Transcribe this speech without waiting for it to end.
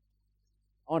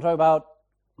I want to talk about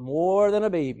more than a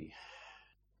baby.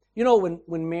 You know,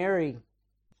 when Mary,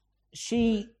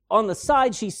 on the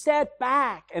side, she sat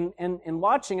back and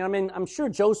watching. I mean, I'm sure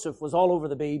Joseph was all over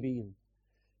the baby and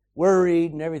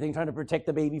worried and everything, trying to protect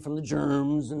the baby from the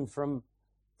germs and from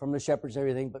the shepherds and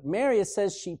everything. But Mary, it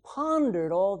says she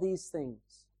pondered all these things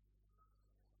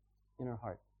in her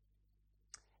heart.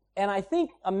 And I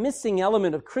think a missing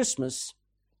element of Christmas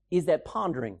is that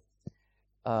pondering.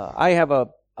 I have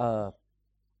a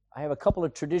couple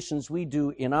of traditions we do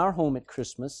in our home at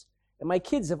Christmas, and my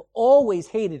kids have always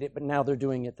hated it, but now they're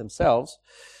doing it themselves.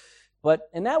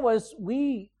 And that was,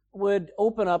 we would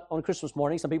open up on Christmas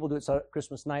morning. Some people do it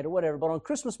Christmas night or whatever, but on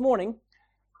Christmas morning,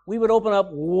 we would open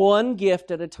up one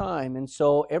gift at a time. And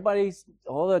so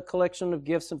all the collection of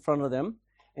gifts in front of them.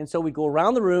 And so we'd go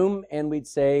around the room and we'd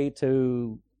say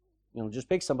to, just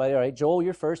pick somebody. All right, Joel,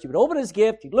 you're first. He would open his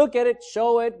gift. He'd look at it,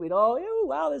 show it. We'd all, oh,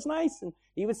 wow, that's nice. And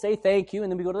he would say thank you.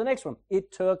 And then we go to the next one. It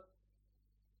took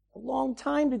a long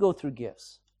time to go through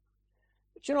gifts.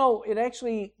 But it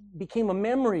actually became a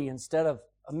memory instead of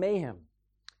a mayhem.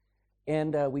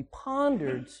 And we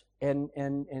pondered,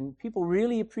 and people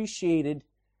really appreciated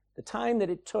the time that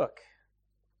it took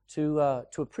to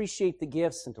appreciate the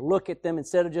gifts and to look at them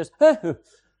instead of just and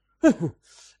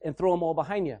throw them all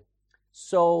behind you.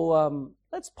 So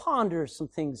let's ponder some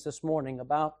things this morning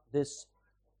about this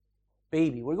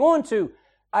baby. We're going to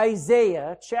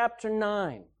Isaiah chapter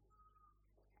 9.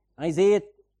 Isaiah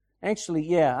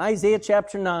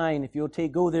chapter 9, if you'll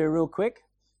go there real quick.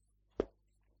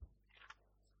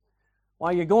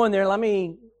 While you're going there, let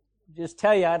me just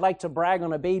tell you, I'd like to brag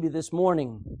on a baby this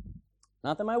morning.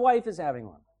 Not that my wife is having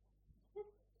one.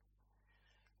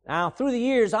 Now, through the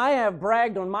years, I have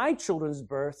bragged on my children's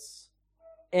births.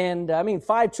 And,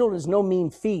 5 children is no mean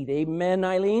feat. Amen,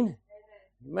 Eileen?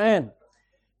 Amen.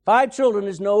 5 children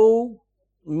is no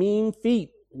mean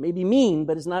feat. It may be mean,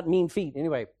 but it's not mean feat.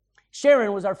 Anyway,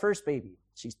 Sharon was our first baby.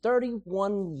 She's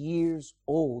 31 years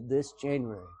old this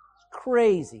January. It's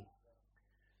crazy.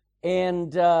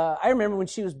 And I remember when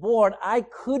she was born, I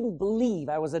couldn't believe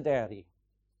I was a daddy.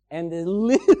 And the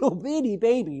little bitty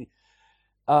baby.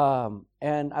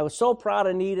 And I was so proud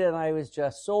of Nita, and I was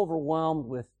just so overwhelmed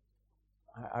with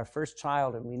our first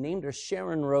child, and we named her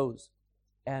Sharon Rose.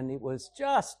 And it was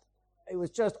just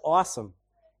awesome.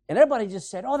 And everybody just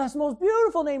said, oh, that's the most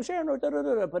beautiful name, Sharon Rose. Da, da,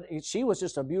 da, da. But she was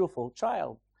just a beautiful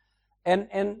child. And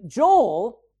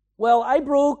Joel, well, I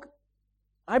broke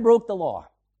the law.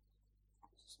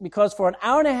 Because for an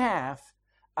hour and a half,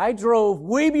 I drove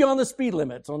way beyond the speed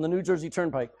limit on the New Jersey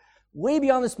Turnpike. Way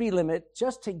beyond the speed limit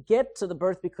just to get to the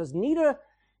birth, because Nita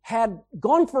had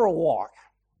gone for a walk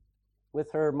with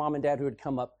her mom and dad who had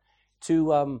come up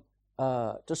to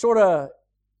sort of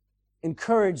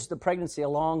encourage the pregnancy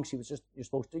along. You're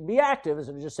supposed to be active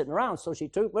instead of just sitting around. So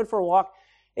she went for a walk.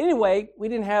 Anyway, we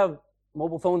didn't have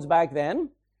mobile phones back then.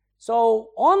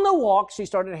 So on the walk, she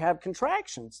started to have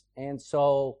contractions. And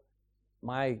so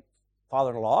my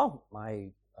father-in-law, my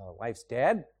wife's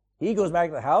dad, he goes back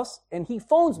to the house and he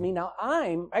phones me. Now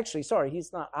I'm at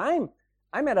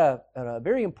a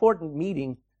very important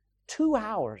meeting 2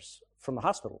 hours from the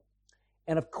hospital.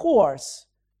 And of course,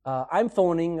 I'm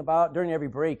phoning about during every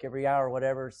break, every hour or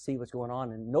whatever, see what's going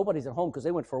on. And nobody's at home because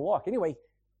they went for a walk. Anyway,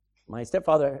 my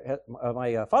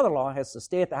father-in-law has to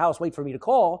stay at the house, wait for me to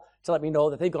call to let me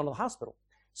know that they've gone to the hospital.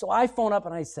 So I phone up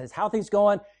and I says, how things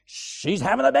going? She's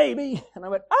having a baby. And I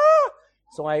went, ah!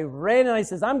 So I ran and I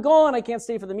says, I'm gone. I can't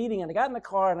stay for the meeting. And I got in the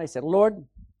car and I said, Lord,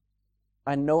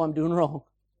 I know I'm doing wrong,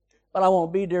 but I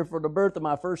won't be there for the birth of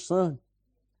my first son. I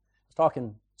was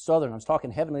talking Southern. I was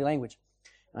talking heavenly language.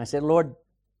 And I said, Lord,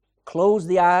 close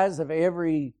the eyes of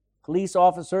every police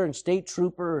officer and state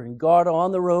trooper and guard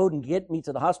on the road and get me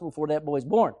to the hospital before that boy's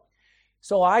born.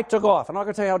 So I took off. I'm not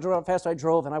going to tell you how fast I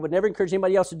drove, and I would never encourage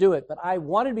anybody else to do it, but I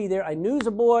wanted to be there. I knew it was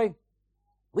a boy.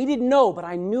 We didn't know, but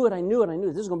I knew it.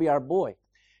 This is going to be our boy.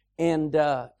 And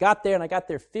got there, and I got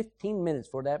there 15 minutes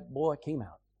before that boy came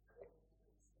out.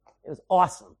 It was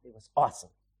awesome.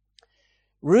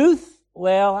 Ruth,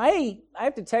 well, I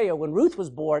have to tell you, when Ruth was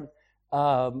born,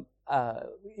 it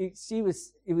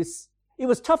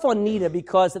was tough on Nita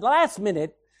because at the last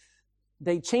minute,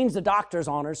 they changed the doctors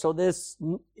on her, so this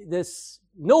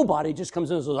nobody just comes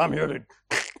in and says, I'm here to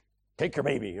take your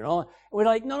baby, And we're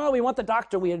like, no, we want the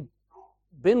doctor we had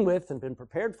been with and been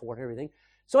prepared for and everything.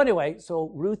 So anyway,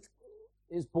 Ruth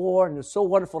is born, and it's so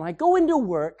wonderful. And I go into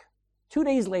work 2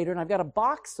 days later, and I've got a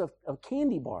box of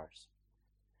candy bars.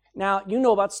 Now, you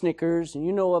know about Snickers, and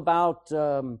you know about,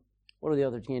 what are the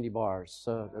other candy bars?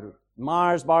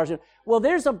 Mars bars. Well,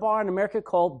 there's a bar in America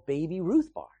called Baby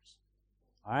Ruth bars.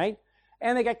 All right?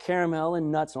 And they got caramel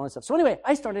and nuts and all that stuff. So anyway,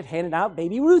 I started handing out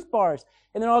Baby Ruth bars.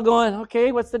 And they're all going,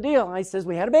 okay, what's the deal? And I says,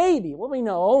 we had a baby. Well, we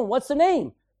know. What's the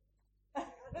name?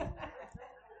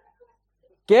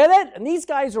 Get it? And these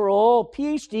guys are all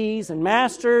PhDs and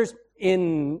masters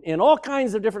in all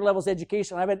kinds of different levels of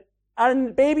education. I went, and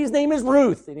the baby's name is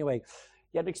Ruth. Anyway,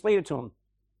 you had to explain it to them.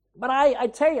 But I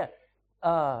tell you,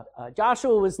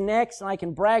 Joshua was next, and I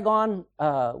can brag on,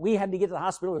 we had to get to the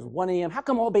hospital. It was 1 a.m. How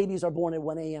come all babies are born at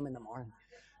 1 a.m. in the morning?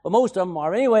 But most of them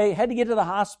are. Anyway, had to get to the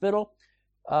hospital,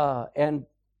 and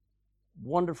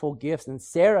wonderful gifts. And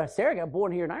Sarah got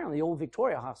born here in Ireland, the old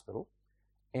Victoria Hospital.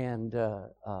 And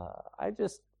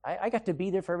I got to be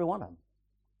there for every one of them.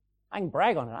 I can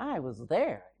brag on it. I was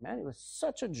there. Man, it was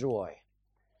such a joy.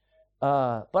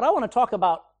 But I want to talk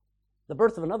about the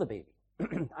birth of another baby.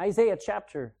 Isaiah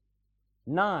chapter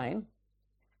 9.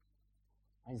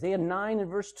 Isaiah 9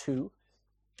 and verse 2.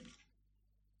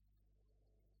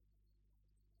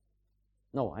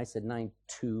 No, I said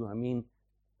 9:2. I mean,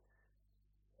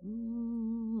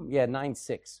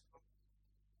 9:6.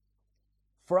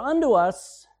 For unto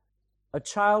us a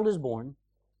child is born,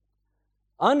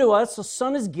 unto us a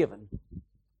son is given,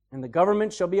 and the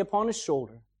government shall be upon his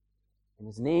shoulder, and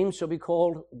his name shall be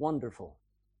called Wonderful,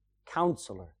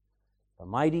 Counselor, the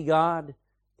Mighty God,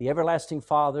 the Everlasting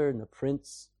Father, and the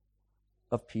Prince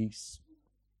of Peace.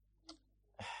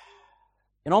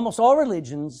 In almost all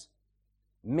religions,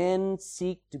 men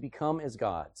seek to become as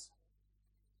gods.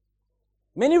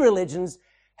 Many religions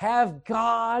have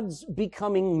gods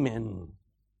becoming men.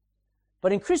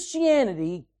 But in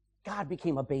Christianity, God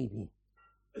became a baby.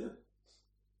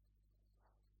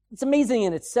 It's amazing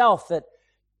in itself that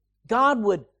God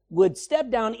would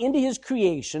step down into His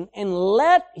creation and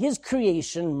let His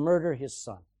creation murder His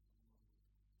Son,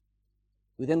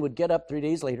 who then would get up 3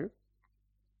 days later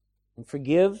and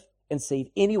forgive and save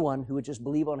anyone who would just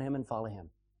believe on Him and follow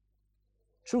Him.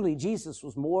 Truly, Jesus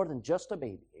was more than just a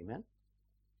baby. Amen?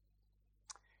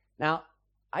 Now,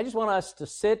 I just want us to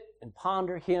sit and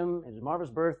ponder Him and His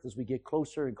marvelous birth as we get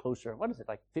closer and closer. What is it,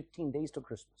 like 15 days till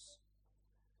Christmas?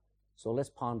 So let's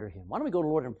ponder Him. Why don't we go to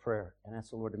the Lord in prayer and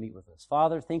ask the Lord to meet with us.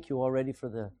 Father, thank you already for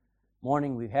the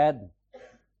morning we've had.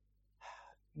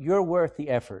 You're worth the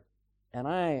effort. And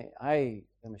I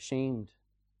am ashamed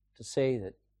to say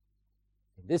that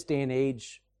in this day and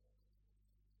age,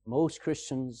 most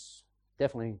Christians,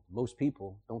 definitely most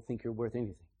people, don't think you're worth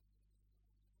anything.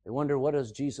 They wonder, what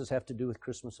does Jesus have to do with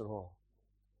Christmas at all?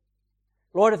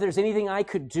 Lord, if there's anything I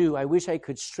could do, I wish I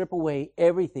could strip away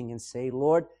everything and say,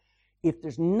 Lord, if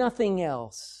there's nothing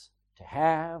else to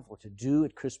have or to do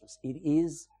at Christmas, it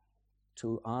is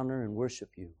to honor and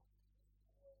worship You.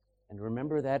 And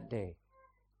remember that day,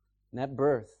 and that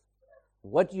birth,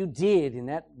 what You did in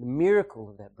that miracle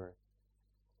of that birth.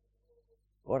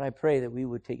 Lord, I pray that we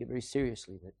would take it very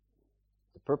seriously, that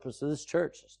the purpose of this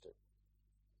church is to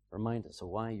remind us of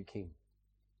why You came.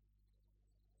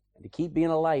 And to keep being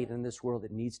a light in this world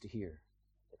that needs to hear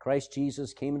that Christ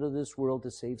Jesus came into this world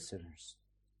to save sinners.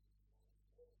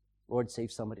 Lord,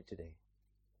 save somebody today.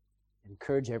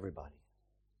 Encourage everybody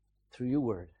through Your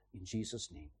word. In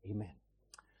Jesus' name, amen.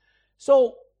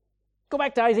 So, go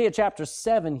back to Isaiah chapter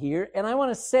 7 here, and I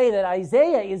want to say that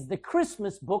Isaiah is the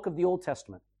Christmas book of the Old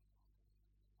Testament.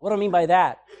 What do I mean by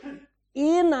that?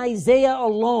 In Isaiah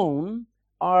alone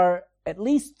are at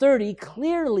least 30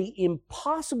 clearly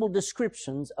impossible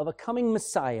descriptions of a coming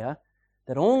Messiah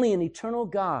that only an eternal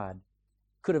God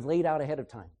could have laid out ahead of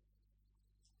time.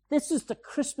 This is the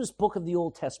Christmas book of the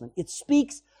Old Testament. It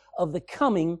speaks of the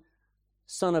coming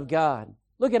Son of God.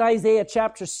 Look at Isaiah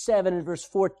chapter 7 and verse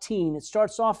 14. It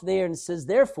starts off there and it says,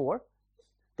 Therefore,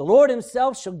 the Lord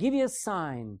Himself shall give you a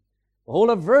sign. Behold,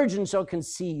 a virgin shall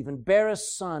conceive and bear a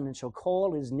son and shall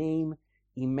call His name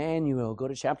Emmanuel. Go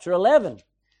to chapter 11.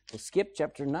 We'll skip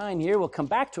chapter 9 here. We'll come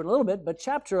back to it in a little bit. But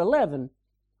chapter 11,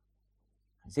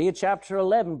 Isaiah chapter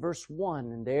 11, verse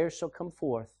 1, And there shall come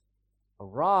forth a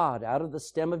rod out of the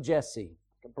stem of Jesse,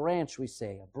 a branch, we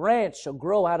say. A branch shall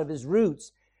grow out of his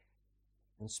roots.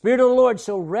 And the Spirit of the Lord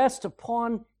shall rest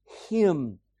upon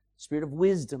Him, the Spirit of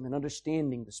wisdom and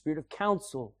understanding, the Spirit of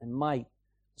counsel and might,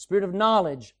 the Spirit of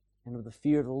knowledge and of the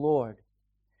fear of the Lord.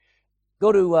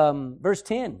 Go to verse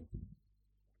 10.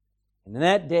 And in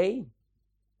that day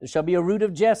there shall be a root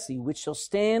of Jesse, which shall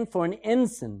stand for an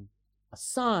ensign, a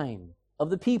sign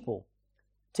of the people.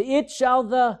 To it shall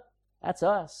that's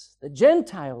us, the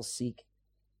Gentiles seek,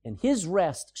 and His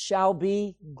rest shall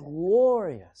be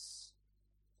glorious.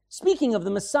 Speaking of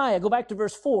the Messiah, go back to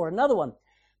verse 4, another one.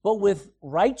 But with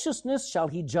righteousness shall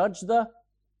He judge the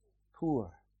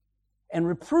poor, and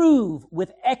reprove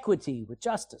with equity, with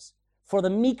justice. for the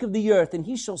meek of the earth, and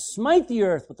he shall smite the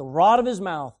earth with the rod of his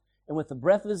mouth, and with the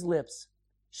breath of his lips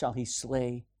shall he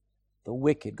slay the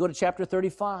wicked. Go to chapter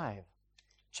 35.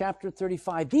 Chapter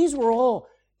 35. These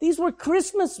were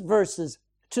Christmas verses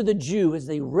to the Jew as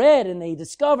they read and they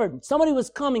discovered somebody was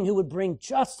coming who would bring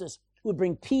justice, who would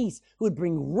bring peace, who would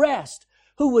bring rest,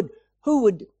 who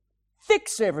would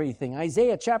fix everything.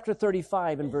 Isaiah chapter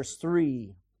 35 and verse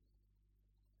 3.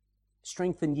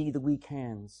 Strengthen ye the weak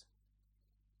hands.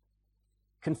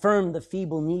 Confirm the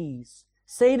feeble knees.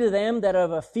 Say to them that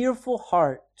have a fearful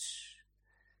heart.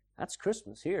 That's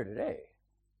Christmas here today.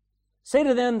 Say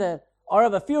to them that are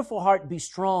of a fearful heart, be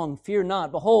strong, fear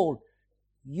not. Behold,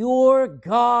 your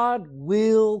God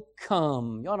will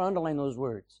come. You ought to underline those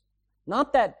words.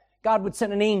 Not that God would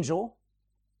send an angel,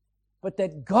 but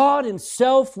that God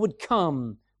himself would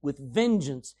come with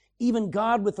vengeance. Even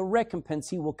God with a recompense.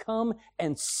 He will come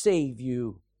and save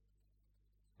you.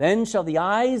 Then the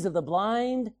eyes of the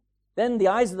blind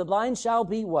shall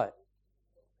be what?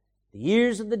 The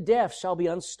ears of the deaf shall be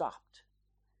unstopped.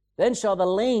 Then shall the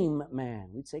lame man,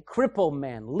 we'd say crippled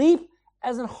man, leap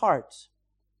as an hart,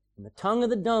 and the tongue of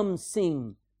the dumb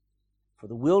sing. For in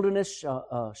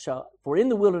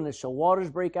the wilderness shall waters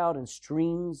break out and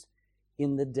streams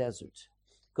in the desert.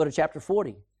 Go to chapter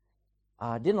 40.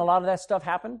 Didn't a lot of that stuff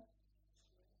happen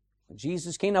when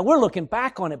Jesus came? Now we're looking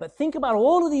back on it, but think about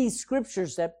all of these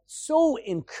scriptures that so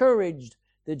encouraged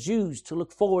the Jews to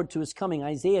look forward to his coming.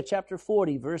 Isaiah chapter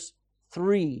 40, verse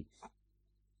 3.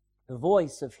 The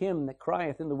voice of him that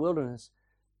crieth in the wilderness,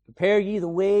 prepare ye the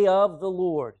way of the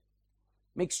Lord.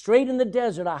 Make straight in the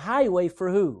desert a highway for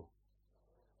who?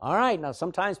 All right, now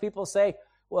sometimes people say,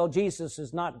 well, Jesus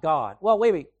is not God. Well,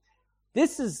 wait.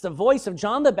 This is the voice of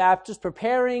John the Baptist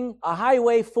preparing a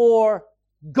highway for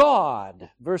God.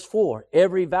 Verse 4,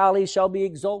 every valley shall be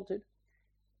exalted,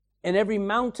 and every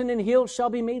mountain and hill shall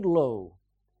be made low,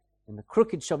 and the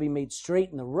crooked shall be made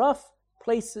straight, and the rough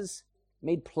places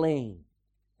made plain.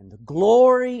 And the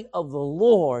glory of the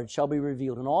Lord shall be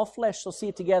revealed, and all flesh shall see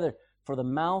it together, for the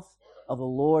mouth of the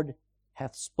Lord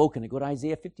hath spoken it. Go to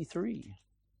Isaiah 53.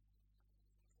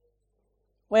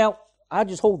 Well, I'll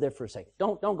just hold there for a second.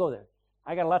 Don't go there.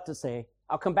 I got a lot to say.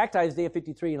 I'll come back to Isaiah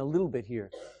 53 in a little bit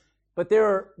here. But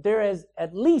there is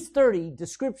at least 30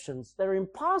 descriptions that are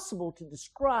impossible to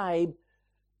describe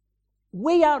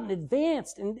way out in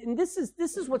advance. And this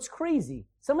is what's crazy.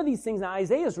 Some of these things, now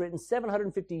Isaiah's written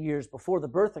 750 years before the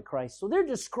birth of Christ. So they're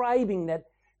describing that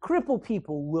crippled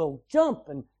people will jump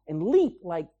and leap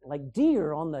like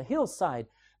deer on the hillside.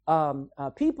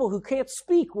 People who can't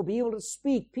speak will be able to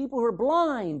speak. People who are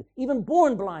blind, even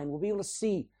born blind, will be able to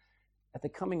see at the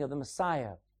coming of the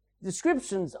Messiah.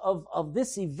 Descriptions of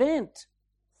this event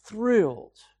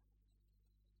thrilled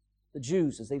the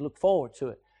Jews as they look forward to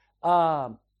it.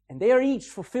 And they are each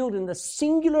fulfilled in the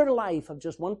singular life of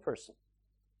just one person.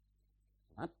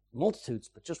 Not multitudes,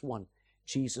 but just one,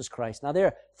 Jesus Christ. Now there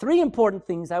are three important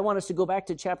things. I want us to go back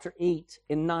to chapter 8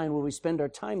 and 9 where we spend our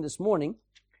time this morning.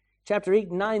 Chapter 8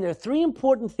 and 9, there are three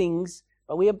important things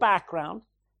by way of background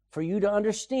for you to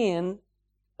understand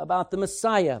about the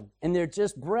Messiah. And they're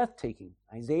just breathtaking.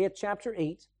 Isaiah chapter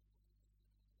 8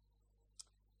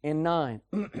 and 9.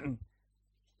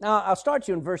 Now I'll start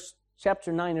you in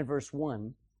chapter 9 and verse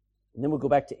 1. And then we'll go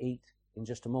back to 8 in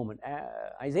just a moment.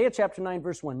 Isaiah chapter 9,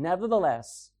 verse 1.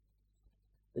 Nevertheless,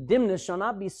 the dimness shall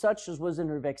not be such as was in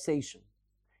her vexation.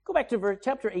 Go back to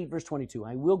chapter 8, verse 22.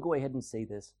 I will go ahead and say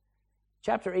this.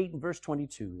 Chapter 8 and verse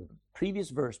 22, the previous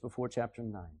verse before chapter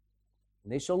 9.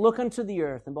 And they shall look unto the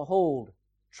earth, and behold,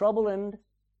 trouble and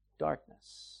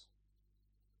darkness,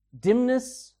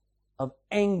 dimness of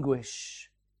anguish,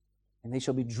 and they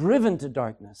shall be driven to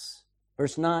darkness.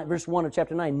 Verse 1 of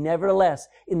chapter 9, nevertheless,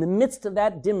 in the midst of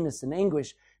that dimness and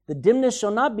anguish, the dimness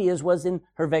shall not be as was in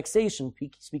her vexation,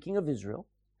 speaking of Israel,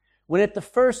 when at the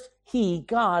first he,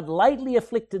 God, lightly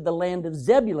afflicted the land of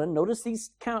Zebulun. Notice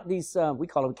these we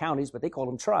call them counties, but they call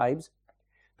them tribes.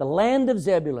 The land of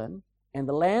Zebulun and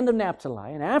the land of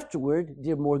Naphtali, and afterward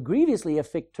did more grievously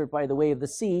afflict her by the way of the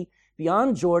sea,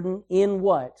 beyond Jordan, in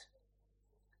what?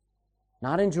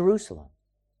 Not in Jerusalem.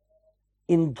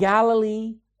 In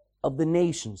Galilee of the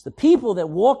nations. The people that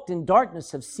walked in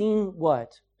darkness have seen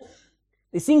what?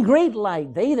 They've seen great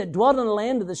light. They that dwelt in the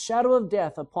land of the shadow of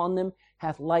death, upon them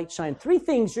hath light shined. Three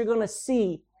things you're going to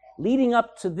see leading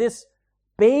up to this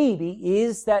baby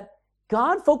is that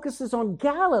God focuses on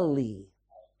Galilee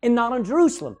and not on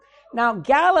Jerusalem. Now,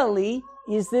 Galilee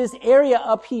is this area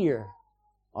up here,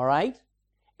 all right?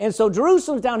 And so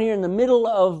Jerusalem's down here in the middle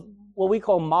of what we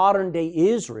call modern-day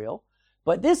Israel.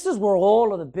 But this is where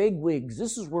all of the big wigs,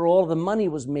 this is where all of the money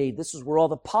was made, this is where all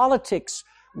the politics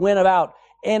went about.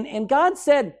 And God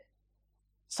said,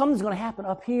 something's going to happen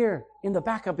up here in the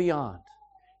back of beyond.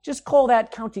 Just call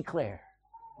that County Clare,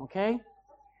 okay?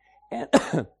 And,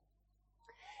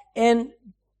 and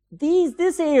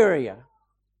this area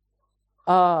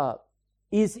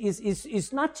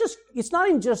is not just, it's not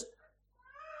in just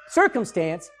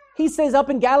circumstance. He says up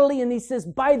in Galilee, and he says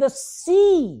by the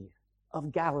Sea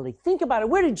of Galilee. Think about it.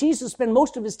 Where did Jesus spend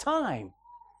most of his time?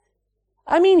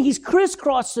 I mean, he's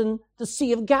crisscrossing the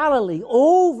Sea of Galilee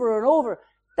over and over.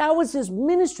 That was his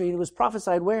ministry. It was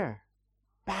prophesied where?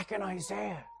 Back in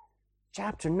Isaiah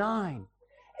chapter 9.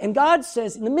 And God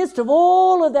says, in the midst of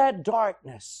all of that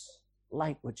darkness,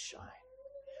 light would shine.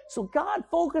 So God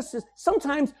focuses.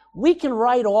 Sometimes we can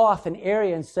write off an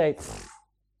area and say,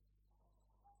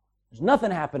 there's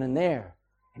nothing happening there.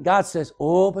 And God says,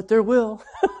 oh, but there will.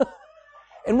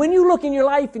 And when you look in your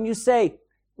life and you say,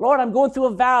 Lord, I'm going through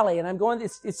a valley and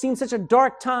it seems such a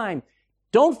dark time.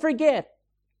 Don't forget,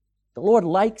 the Lord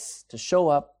likes to show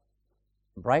up,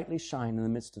 brightly shine in the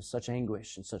midst of such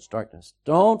anguish and such darkness.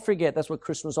 Don't forget, that's what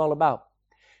Christmas is all about.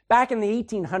 Back in the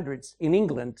 1800s in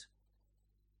England,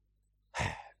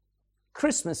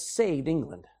 Christmas saved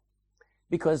England.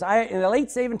 Because in the late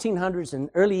 1700s and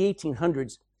early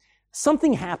 1800s,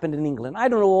 something happened in England. I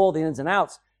don't know all the ins and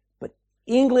outs, but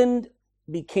England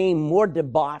became more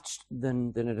debauched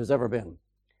than it has ever been.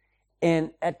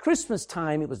 And at Christmas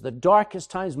time, it was the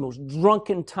darkest time, it was the most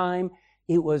drunken time.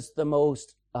 It was the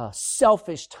most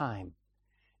selfish time.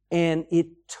 And it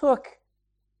took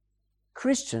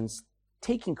Christians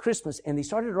taking Christmas, and they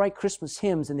started to write Christmas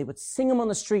hymns, and they would sing them on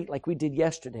the street like we did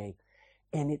yesterday.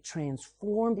 And it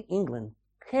transformed England.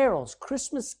 Carols,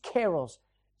 Christmas carols,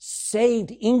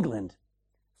 saved England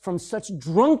from such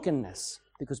drunkenness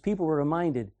because people were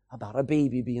reminded about a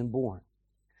baby being born.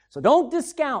 So don't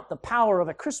discount the power of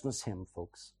a Christmas hymn,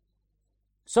 folks.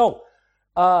 So,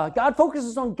 God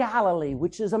focuses on Galilee,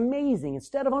 which is amazing,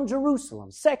 instead of on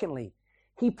Jerusalem. Secondly,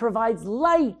 He provides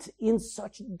light in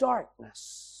such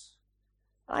darkness.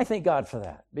 I thank God for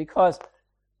that, because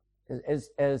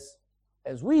as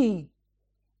we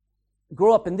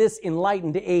grow up in this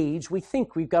enlightened age, we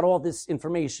think we've got all this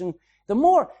information. The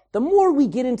more we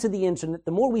get into the internet,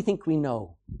 the more we think we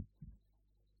know,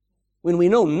 when we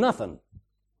know nothing.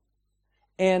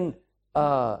 And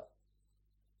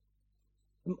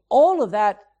all of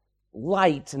that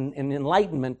light and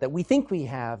enlightenment that we think we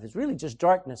have is really just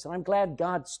darkness. And I'm glad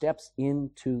God steps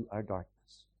into our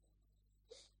darkness.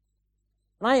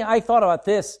 And I thought about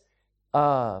this.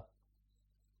 In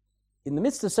the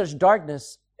midst of such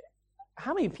darkness,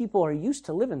 how many people are used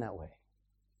to living that way?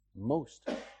 Most.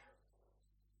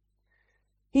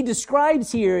 He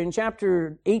describes here in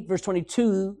chapter 8, verse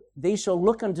 22, they shall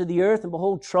look unto the earth and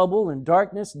behold trouble and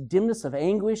darkness, dimness of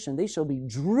anguish, and they shall be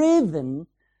driven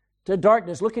to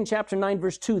darkness. Look in chapter 9,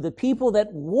 verse 2. The people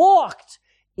that walked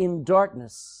in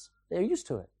darkness, they're used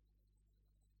to it.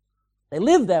 They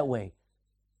live that way.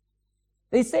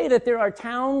 They say that there are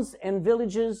towns and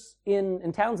villages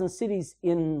and towns and cities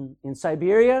in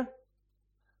Siberia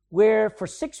where for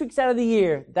 6 weeks out of the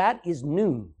year, that is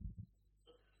noon.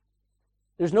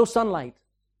 There's no sunlight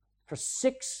for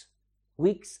 6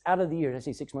 weeks out of the year. Did I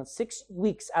say 6 months? 6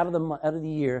 weeks out of the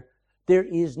year, there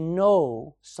is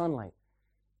no sunlight.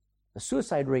 The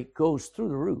suicide rate goes through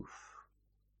the roof.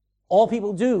 All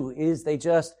people do is they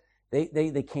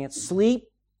can't sleep.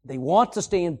 They want to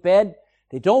stay in bed.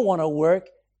 They don't want to work.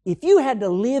 If you had to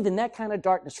live in that kind of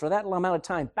darkness for that amount of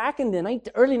time, back in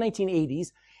the early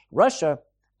 1980s, Russia,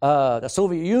 the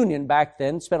Soviet Union back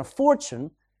then, spent a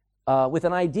fortune with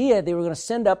an idea. They were going to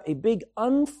send up a big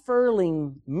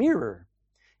unfurling mirror.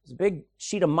 It's a big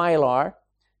sheet of mylar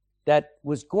that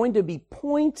was going to be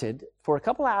pointed for a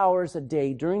couple of hours a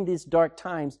day during these dark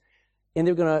times, and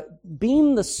they're going to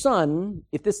beam the sun,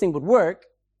 if this thing would work,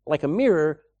 like a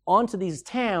mirror, onto these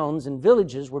towns and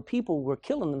villages where people were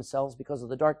killing themselves because of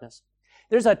the darkness.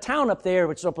 There's a town up there,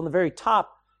 which is up on the very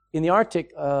top in the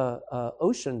Arctic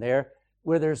Ocean there,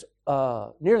 where there's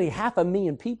nearly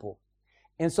 500,000 people.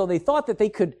 And so they thought that they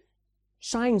could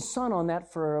shine sun on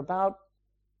that for about,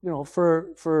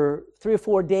 for 3 or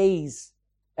 4 days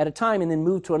at a time, and then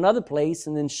move to another place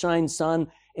and then shine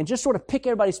sun and just sort of pick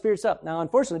everybody's spirits up. Now,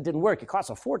 unfortunately, it didn't work. It cost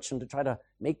a fortune to try to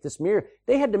make this mirror.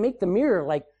 They had to make the mirror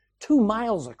like 2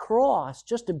 miles across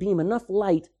just to beam enough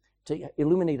light to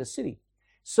illuminate a city.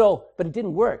 So, but it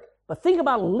didn't work. But think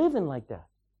about living like that.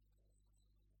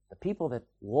 The people that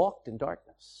walked in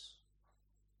darkness.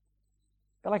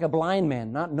 They're like a blind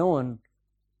man, not knowing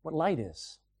what light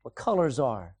is, what colors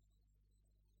are,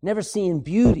 never seeing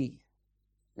beauty,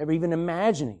 never even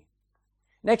imagining.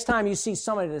 Next time you see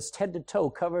somebody that's head to toe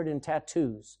covered in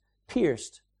tattoos,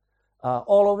 pierced,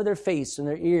 all over their face and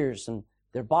their ears and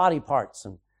their body parts.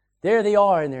 And there they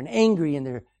are, and they're angry, and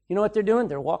you know what they're doing?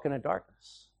 They're walking in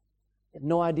darkness. They have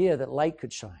no idea that light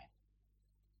could shine.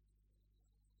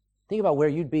 Think about where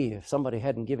you'd be if somebody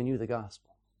hadn't given you the gospel.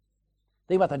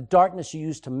 Think about the darkness you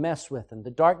used to mess with and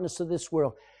the darkness of this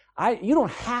world. You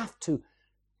don't have to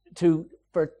all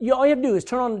you have to do is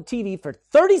turn on the TV for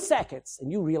 30 seconds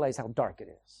and you realize how dark it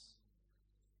is.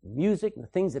 The music and the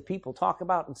things that people talk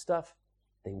about and stuff,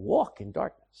 they walk in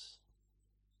darkness.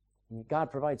 And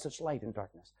God provides such light in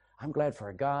darkness. I'm glad for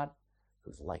a God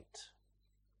who's light.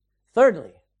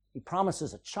 Thirdly, He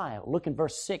promises a child. Look in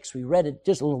verse 6. We read it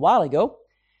just a little while ago.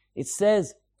 It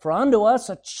says, "For unto us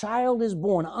a child is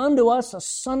born, unto us a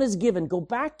son is given." Go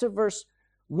back to verse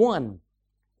 1.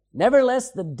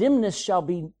 "Nevertheless, the dimness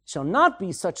shall not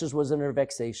be such as was in her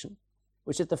vexation,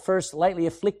 which at the first lightly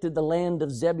afflicted the land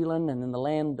of Zebulun and in the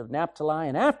land of Naphtali,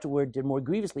 and afterward did more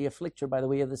grievously afflict her by the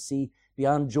way of the sea,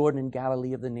 beyond Jordan and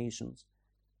Galilee of the nations.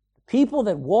 The people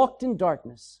that walked in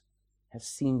darkness have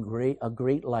seen a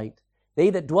great light. They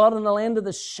that dwelt in the land of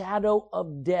the shadow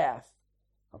of death,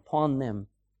 upon them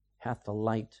hath the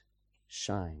light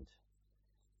shined."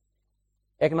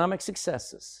 Economic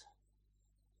successes.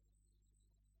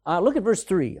 Look at verse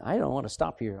 3. I don't want to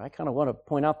stop here. I kind of want to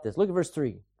point out this. Look at verse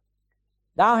 3.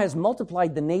 "Thou hast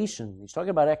multiplied the nation." He's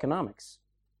talking about economics.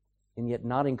 "And yet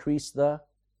not increased the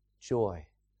joy.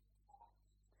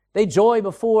 They joy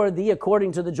before thee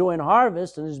according to the joy in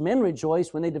harvest, and as men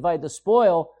rejoice when they divide the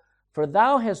spoil. For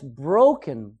thou hast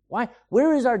broken." Why?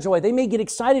 Where is our joy? They may get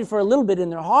excited for a little bit in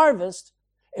their harvest,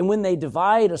 and when they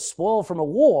divide a spoil from a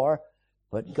war,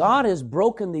 but God has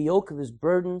broken the yoke of His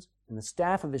burdens and the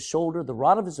staff of His shoulder, the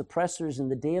rod of His oppressors in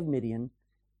the day of Midian.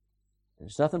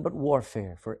 There's nothing but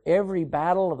warfare. For every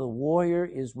battle of the warrior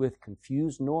is with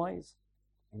confused noise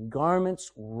and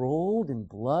garments rolled in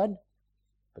blood,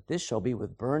 but this shall be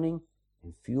with burning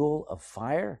and fuel of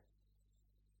fire.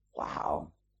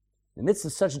 Wow. In the midst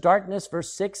of such darkness,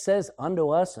 verse 6 says, "Unto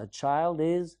us a child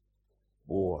is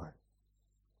born."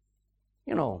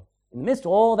 You know, in the midst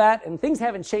of all that, and things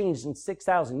haven't changed in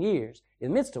 6,000 years,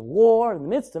 in the midst of war, in the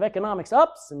midst of economics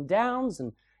ups and downs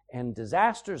and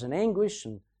disasters and anguish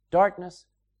and darkness,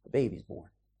 a baby's born.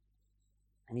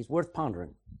 And He's worth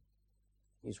pondering.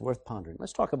 He's worth pondering.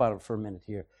 Let's talk about it for a minute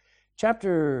here.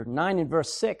 Chapter 9 and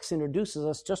verse 6 introduces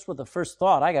us just with the first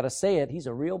thought. I got to say it, He's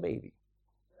a real baby.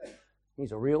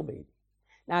 He's a real baby.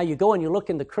 Now you go and you look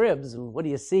in the cribs, and what do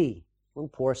you see? Little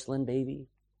porcelain baby.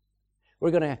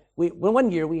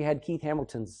 One year we had Keith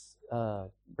Hamilton's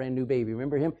brand new baby.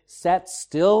 Remember him? Sat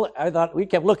still. I thought, we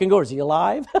kept looking over. Is he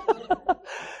alive?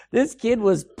 This kid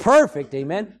was perfect,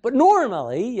 amen. But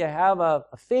normally you have a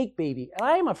fake baby. And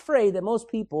I am afraid that most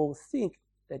people think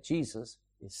that Jesus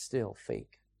is still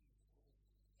fake.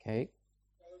 Okay?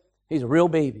 He's a real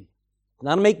baby.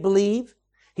 Not a make-believe.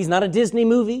 He's not a Disney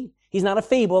movie. He's not a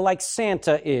fable like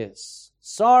Santa is.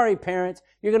 Sorry, parents.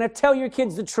 You're going to tell your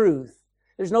kids the truth.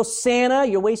 There's no Santa.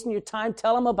 You're wasting your time.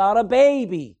 Tell them about a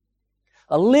baby.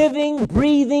 A living,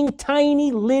 breathing,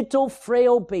 tiny, little,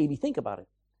 frail baby. Think about it.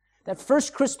 That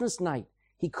first Christmas night,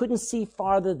 he couldn't see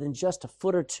farther than just a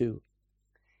foot or two.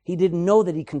 He didn't know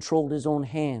that he controlled his own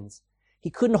hands.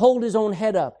 He couldn't hold his own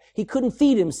head up. He couldn't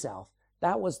feed himself.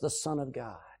 That was the Son of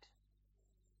God.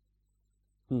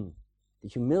 The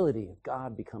humility of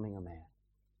God becoming a man.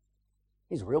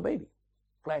 He's a real baby.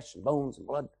 Flesh and bones and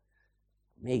blood.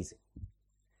 Amazing.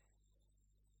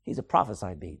 He's a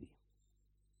prophesied baby.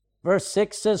 Verse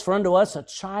 6 says, "For unto us a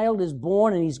child is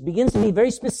born," and he begins to be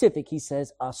very specific. He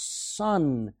says, "A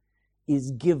son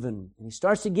is given." And he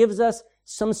starts to give us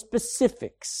some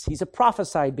specifics. He's a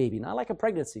prophesied baby, not like a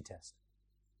pregnancy test.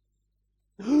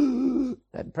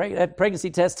 That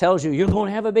pregnancy test tells you you're going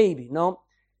to have a baby. No,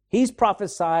 he's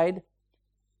prophesied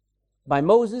by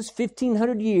Moses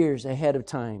 1,500 years ahead of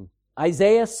time.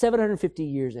 Isaiah 750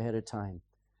 years ahead of time.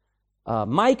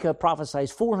 Micah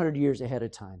prophesies 400 years ahead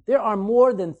of time. There are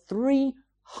more than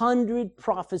 300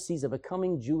 prophecies of a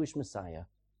coming Jewish Messiah,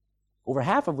 over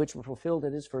half of which were fulfilled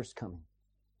at His first coming.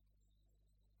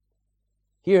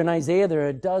 Here in Isaiah, there are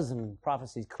a dozen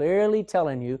prophecies clearly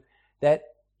telling you that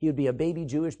He would be a baby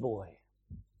Jewish boy.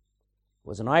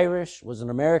 Wasn't Irish,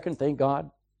 wasn't American, thank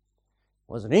God.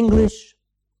 Wasn't English.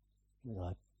 He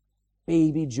was a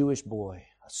baby Jewish boy,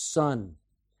 a son.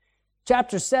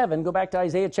 Chapter 7, go back to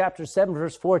Isaiah chapter 7,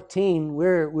 verse 14.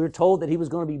 We're told that He was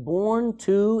going to be born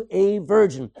to a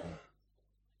virgin.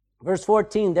 Verse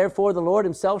 14, "Therefore the Lord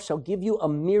Himself shall give you a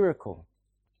miracle,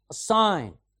 a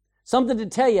sign, something to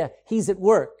tell you He's at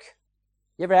work."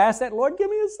 You ever ask that, "Lord,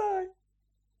 give me a sign"?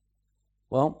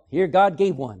 Well, here God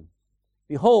gave one.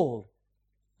 "Behold,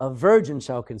 a virgin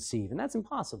shall conceive. And that's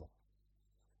impossible.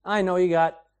 I know you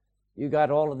got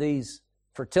all of these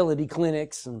fertility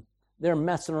clinics, and they're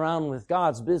messing around with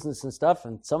God's business and stuff,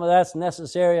 and some of that's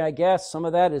necessary, I guess. Some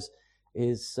of that is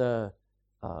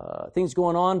things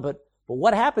going on, but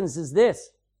what happens is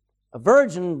this. A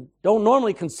virgin don't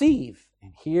normally conceive,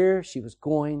 and here she was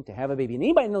going to have a baby. And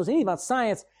anybody who knows anything about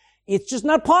science, it's just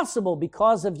not possible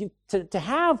because of to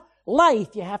have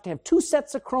life, you have to have 2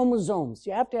 sets of chromosomes.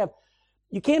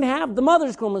 You can't have the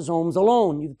mother's chromosomes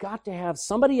alone. You've got to have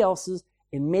somebody else's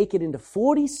and make it into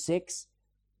 46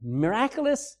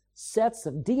 miraculous sets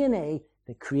of DNA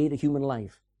that create a human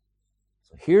life.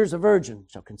 So here's a virgin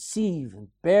shall conceive and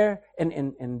bear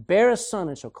a son,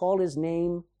 and shall call his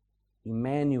name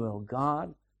Emmanuel,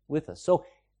 God with us. So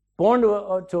born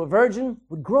to a virgin,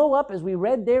 would grow up, as we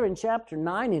read there in chapter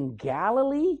 9, in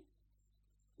Galilee.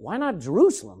 Why not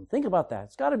Jerusalem? Think about that.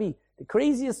 It's got to be the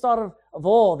craziest thought of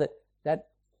all, that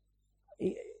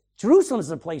Jerusalem is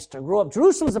a place to grow up.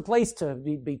 Jerusalem is a place to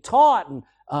be taught and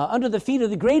under the feet of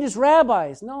the greatest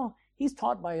rabbis. No, he's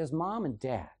taught by his mom and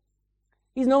dad.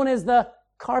 He's known as the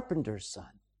carpenter's son.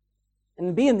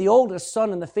 And being the oldest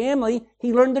son in the family,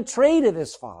 he learned the trade of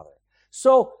his father.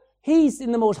 So he's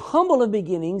in the most humble of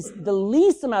beginnings, the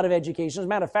least amount of education. As a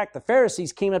matter of fact, the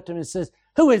Pharisees came up to him and says,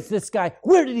 "Who is this guy?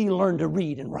 Where did he learn to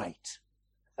read and write?"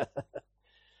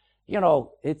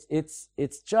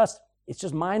 It's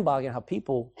just mind-boggling how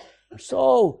people are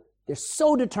so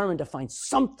determined to find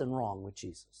something wrong with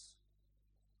Jesus.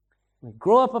 When he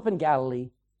grew up in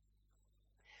Galilee,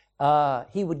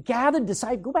 he would gather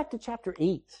disciples. Go back to chapter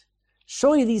 8.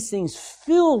 Show you these things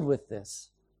filled with this.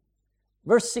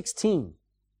 Verse 16.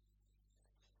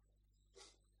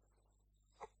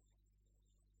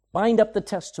 Bind up the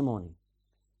testimony.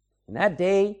 In that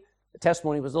day, the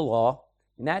testimony was the law.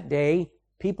 In that day,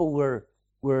 people were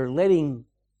letting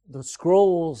the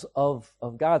scrolls of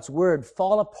God's word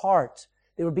fall apart.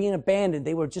 They were being abandoned.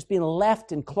 They were just being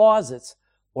left in closets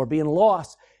or being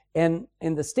lost. And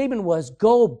the statement was,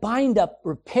 go bind up,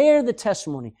 repair the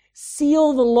testimony,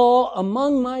 seal the law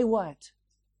among my what?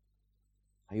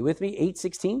 Are you with me?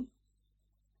 8:16.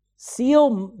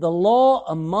 Seal the law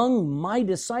among my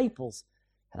disciples,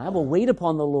 and I will wait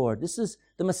upon the Lord. This is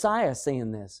the Messiah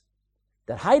saying this.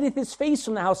 That hideth his face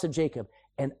from the house of Jacob,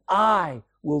 and I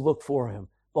will look for him.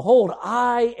 Behold,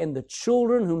 I and the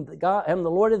children whom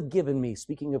the Lord hath given me,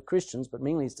 speaking of Christians, but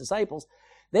mainly his disciples,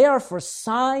 they are for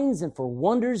signs and for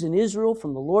wonders in Israel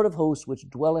from the Lord of hosts, which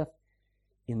dwelleth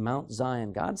in Mount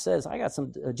Zion.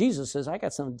 Jesus says, I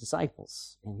got some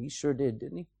disciples. And he sure did,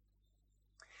 didn't he?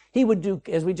 He would do,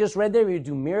 as we just read there, he would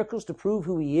do miracles to prove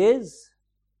who he is.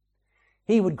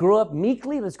 He would grow up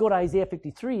meekly. Let's go to Isaiah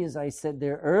 53. As I said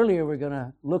there earlier, we're going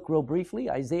to look real briefly.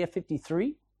 Isaiah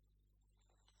 53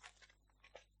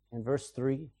 and verse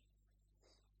 3.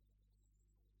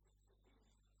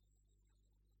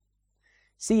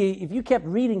 See, if you kept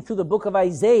reading through the book of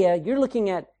Isaiah, you're looking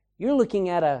at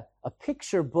a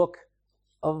picture book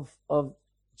of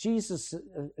Jesus,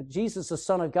 the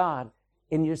Son of God,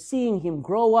 and you're seeing him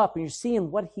grow up, and you're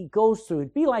seeing what he goes through.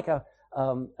 It'd be like a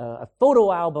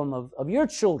photo album of your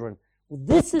children.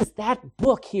 This is that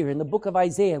book here in the book of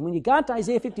Isaiah. And when you got to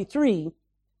Isaiah 53,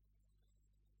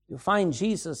 you'll find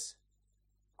Jesus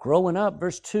growing up,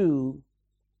 verse 2,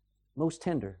 most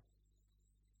tender.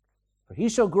 For he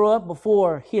shall grow up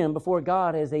before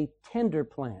God, as a tender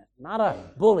plant, not a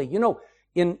bully. You know,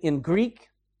 in Greek,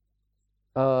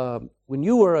 when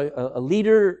you were a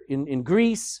leader in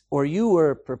Greece, or you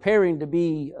were preparing to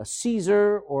be a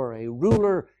Caesar or a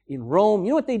ruler in Rome, you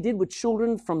know what they did with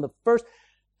children from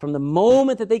the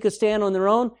moment that they could stand on their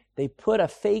own? They put a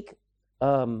fake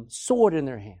sword in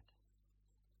their hand.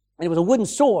 And it was a wooden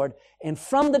sword. And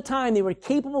from the time they were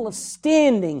capable of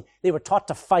standing, they were taught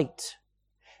to fight.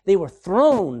 They were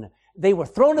thrown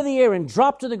to the air and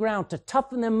dropped to the ground to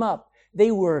toughen them up.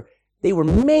 They were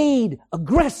made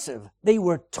aggressive. They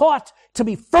were taught to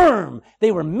be firm.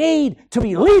 They were made to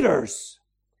be leaders.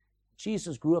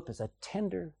 Jesus grew up as a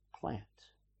tender plant,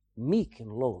 meek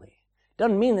and lowly.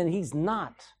 Doesn't mean that he's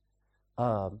not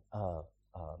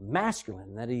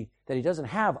masculine, that he doesn't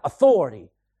have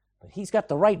authority, but he's got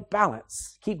the right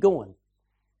balance. Keep going.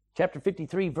 Chapter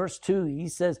 53, verse 2, he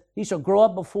says, he shall grow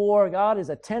up before God as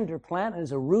a tender plant and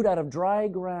as a root out of dry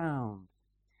ground.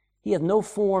 He hath no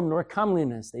form nor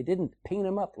comeliness. They didn't paint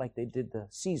him up like they did the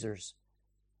Caesars.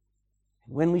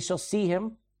 And when we shall see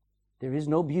him, there is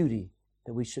no beauty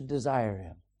that we should desire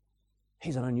him.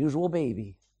 He's an unusual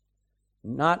baby.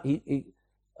 He's not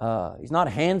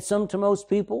handsome to most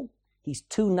people. He's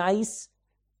too nice,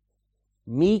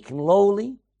 meek and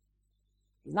lowly.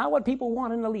 He's not what people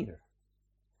want in a leader.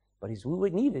 But he's who we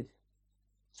needed.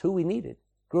 It's who we needed.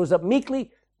 Grows up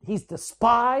meekly. He's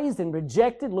despised and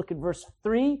rejected. Look at verse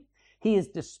 3. He is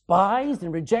despised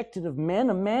and rejected of men,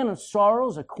 a man of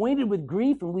sorrows, acquainted with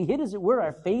grief, and we hid, as it were,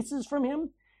 our faces from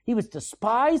him. He was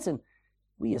despised, and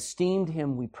we esteemed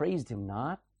him, we praised him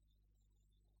not.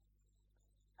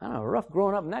 I don't know, rough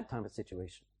growing up in that kind of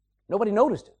situation. Nobody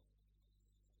noticed it.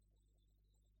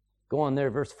 Go on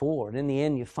there, verse 4, and in the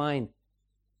end you find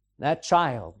that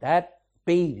child, that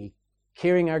baby,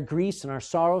 carrying our griefs and our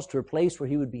sorrows to a place where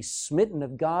he would be smitten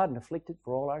of God and afflicted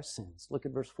for all our sins. Look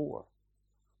at verse 4.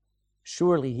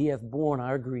 Surely he hath borne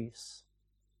our griefs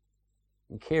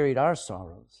and carried our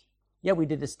sorrows. Yet we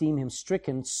did esteem him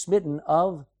stricken, smitten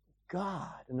of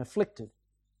God, and afflicted.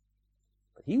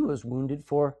 But he was wounded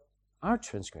for our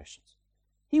transgressions.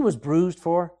 He was bruised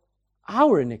for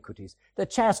our iniquities. The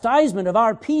chastisement of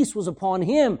our peace was upon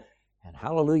him. And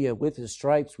hallelujah, with his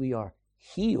stripes we are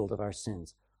healed of our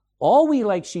sins. All we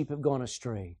like sheep have gone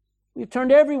astray. We have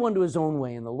turned everyone to his own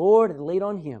way, and the Lord hath laid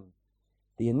on him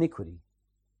the iniquity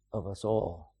of us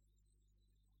all.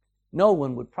 No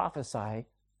one would prophesy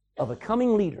of a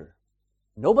coming leader.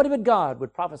 Nobody but God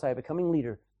would prophesy of a coming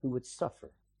leader who would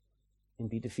suffer and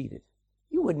be defeated.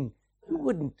 You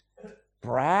wouldn't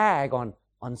brag on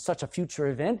such a future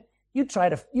event. You'd try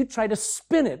to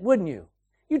spin it, wouldn't you?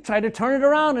 You'd try to turn it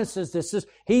around and says,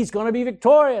 he's going to be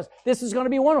victorious. This is going to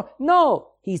be wonderful. No,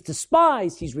 he's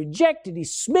despised. He's rejected.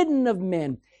 He's smitten of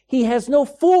men. He has no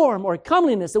form or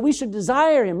comeliness that we should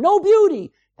desire him. No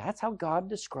beauty. That's how God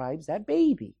describes that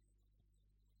baby.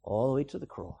 All the way to the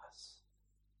cross.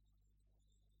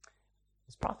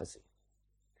 It's prophecy.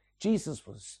 Jesus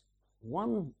was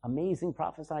one amazing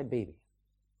prophesied baby.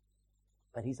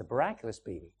 But he's a miraculous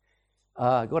baby.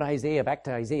 Go to Isaiah, back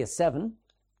to Isaiah 7.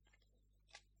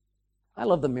 I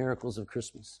love the miracles of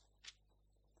Christmas.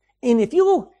 And if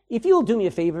you'll do me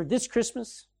a favor this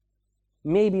Christmas,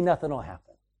 maybe nothing will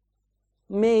happen.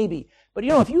 Maybe. But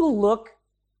if you'll look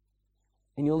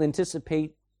and you'll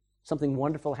anticipate something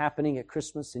wonderful happening at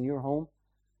Christmas in your home,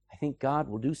 I think God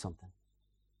will do something.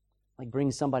 Like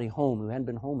bring somebody home who hadn't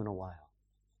been home in a while.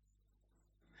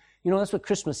 That's what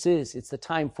Christmas is. It's the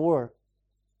time for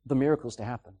the miracles to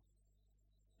happen.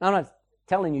 Now, I'm not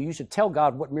telling you should tell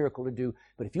God what miracle to do,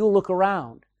 but if you'll look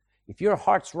around, if your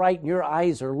heart's right and your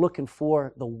eyes are looking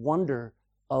for the wonder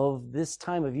of this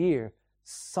time of year,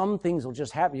 some things will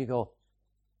just happen. You go,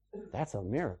 that's a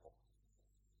miracle.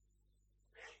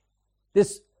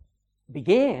 This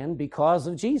began because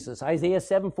of Jesus. Isaiah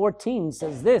 7:14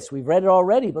 says this. We've read it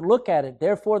already, but look at it.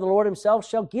 Therefore the Lord himself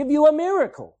shall give you a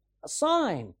miracle, a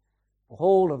sign.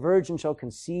 Behold, a virgin shall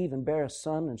conceive and bear a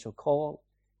son, and shall call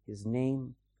his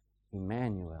name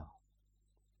Emmanuel.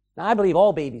 Now, I believe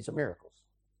all babies are miracles.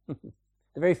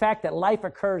 The very fact that life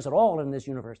occurs at all in this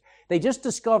universe. They just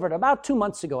discovered about 2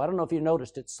 months ago, I don't know if you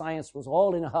noticed it, science was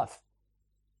all in a huff.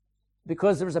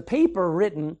 Because there was a paper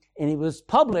written, and it was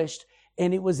published,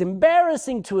 and it was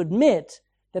embarrassing to admit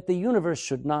that the universe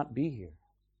should not be here.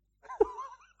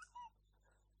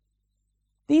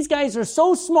 These guys are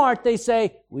so smart, they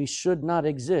say, we should not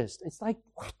exist. It's like,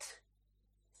 what?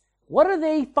 What are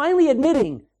they finally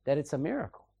admitting? That it's a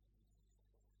miracle.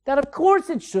 That of course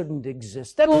it shouldn't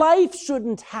exist. That life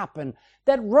shouldn't happen.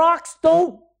 That rocks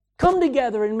don't come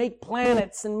together and make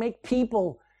planets and make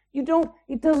people. It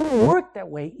doesn't work that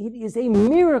way. It is a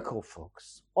miracle,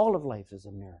 folks. All of life is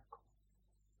a miracle.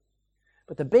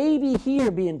 But the baby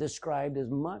here being described is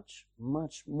much,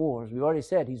 much more. As we've already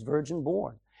said, he's virgin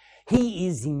born. He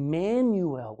is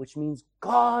Emmanuel, which means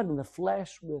God in the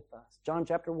flesh with us. John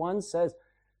chapter 1 says,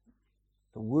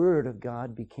 the Word of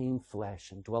God became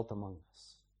flesh and dwelt among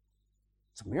us.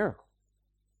 It's a miracle.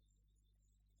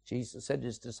 Jesus said to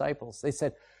his disciples, they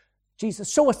said, Jesus,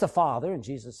 show us the Father. And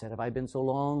Jesus said, have I been so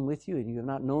long with you and you have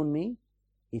not known me?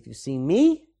 If you've seen me,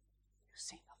 you've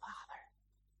seen the Father.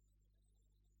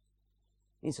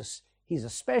 He's a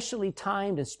specially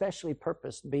timed and specially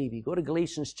purposed baby. Go to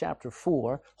Galatians chapter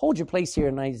 4. Hold your place here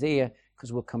in Isaiah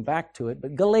because we'll come back to it.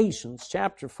 But Galatians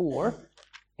chapter 4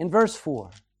 and verse 4.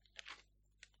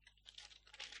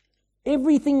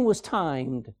 Everything was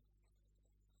timed.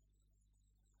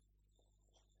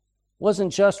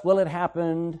 Wasn't just, well, it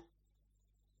happened.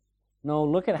 No,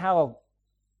 look at how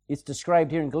it's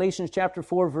described here in Galatians chapter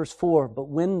 4, verse 4. But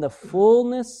when the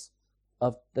fullness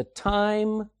of the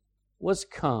time was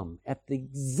come, at the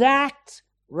exact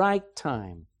right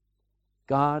time,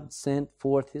 God sent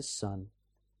forth his Son,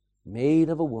 made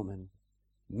of a woman,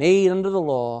 made under the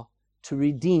law, to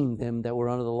redeem them that were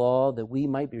under the law, that we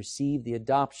might receive the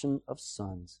adoption of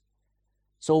sons.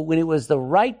 So when it was the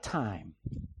right time,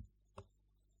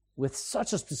 with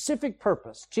such a specific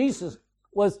purpose, Jesus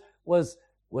was was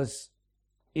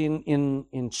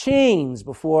in chains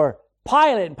before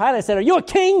Pilate, and Pilate said, "Are you a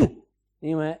king?" And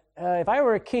he went, "If I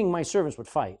were a king, my servants would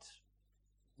fight.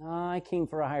 I came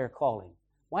for a higher calling."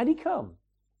 Why did he come?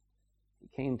 He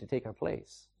came to take our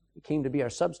place. He came to be our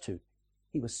substitute.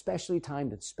 He was specially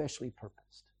timed and specially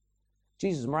purposed.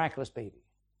 Jesus is a miraculous baby.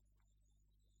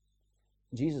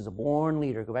 Jesus is a born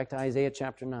leader. Go back to Isaiah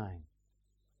chapter 9.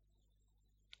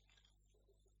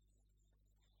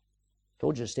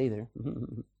 Told you to stay there.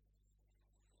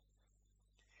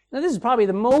 Now, this is probably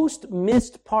the most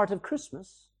missed part of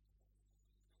Christmas.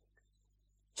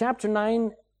 Chapter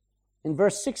 9, in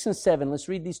verse 6 and 7. Let's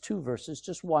read these two verses.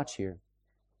 Just watch here.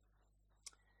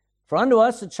 "For unto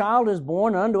us a child is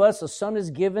born, unto us a son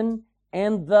is given,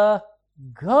 and the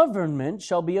government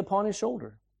shall be upon his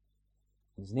shoulder.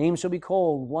 His name shall be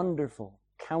called Wonderful,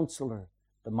 Counselor,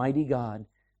 the Mighty God,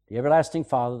 the Everlasting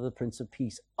Father, the Prince of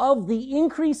Peace. Of the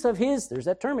increase of his," there's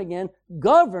that term again,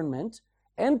 "government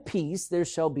and peace there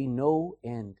shall be no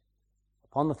end.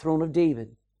 Upon the throne of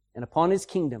David and upon his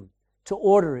kingdom, to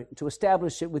order it and to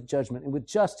establish it with judgment and with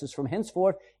justice from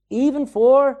henceforth, even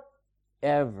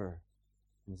forever.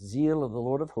 The zeal of the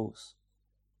Lord of hosts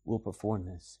will perform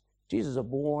this." Jesus is a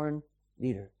born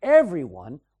leader.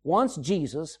 Everyone wants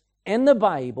Jesus and the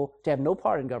Bible to have no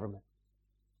part in government.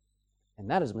 And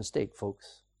that is a mistake,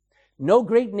 folks. No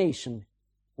great nation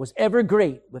was ever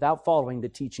great without following the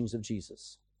teachings of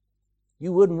Jesus.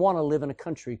 You wouldn't want to live in a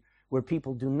country where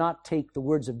people do not take the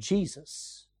words of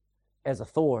Jesus as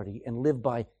authority and live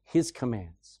by his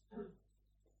commands.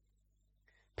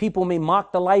 People may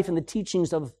mock the life and the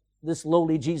teachings of this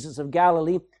lowly Jesus of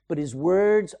Galilee, but his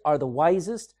words are the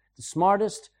wisest, the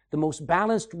smartest, the most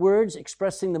balanced words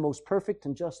expressing the most perfect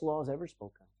and just laws ever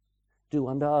spoken. Do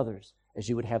unto others as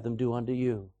you would have them do unto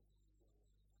you.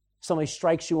 Somebody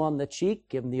strikes you on the cheek,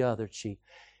 give them the other cheek.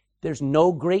 There's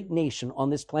no great nation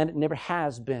on this planet, never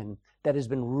has been, that has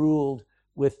been ruled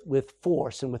with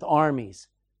force and with armies.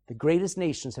 The greatest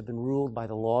nations have been ruled by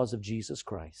the laws of Jesus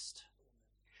Christ.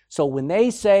 So when they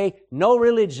say no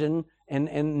religion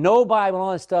and no Bible and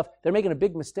all that stuff, they're making a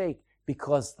big mistake,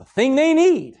 because the thing they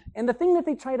need and the thing that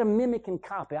they try to mimic and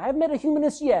copy, I haven't met a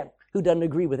humanist yet who doesn't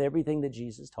agree with everything that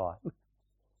Jesus taught.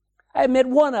 I met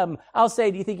one of them. I'll say,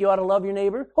 "Do you think you ought to love your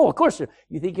neighbor?" "Oh, of course.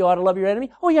 You think you ought to love your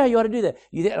enemy?" "Oh, yeah, you ought to do that."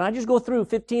 And I just go through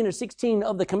 15 or 16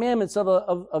 of the commandments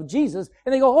of Jesus,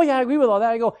 and they go, "Oh, yeah, I agree with all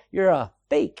that." I go, "You're a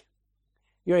fake.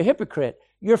 You're a hypocrite.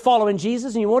 You're following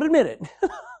Jesus, and you won't admit it."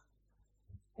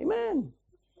 Amen.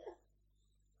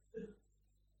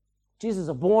 Jesus is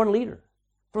a born leader.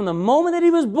 From the moment that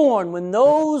he was born, when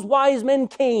those wise men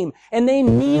came and they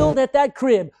kneeled at that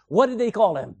crib, what did they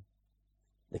call him?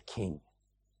 The King.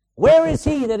 Where is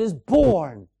he that is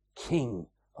born King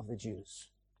of the Jews?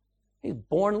 He's a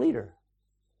born leader.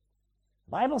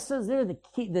 The Bible says there,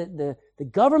 the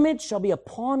government shall be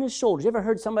upon his shoulders. You ever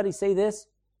heard somebody say this?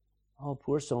 "Oh,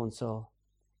 poor so-and-so.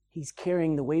 He's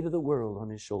carrying the weight of the world on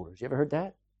his shoulders." You ever heard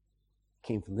that?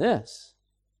 Came from this.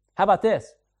 How about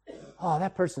this? "Oh,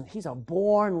 that person, he's a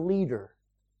born leader."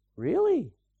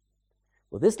 Really?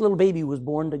 Well, this little baby was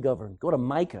born to govern. Go to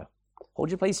Micah. Hold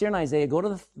your place here in Isaiah. Go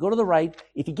to the right.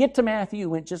 If you get to Matthew, you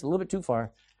went just a little bit too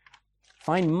far.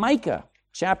 Find Micah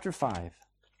chapter 5.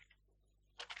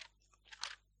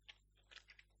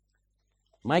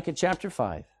 Micah chapter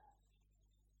 5.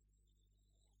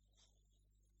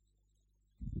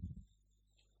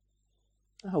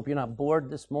 I hope you're not bored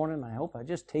this morning. I hope I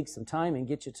just take some time and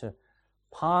get you to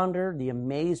ponder the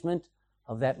amazement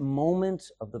of that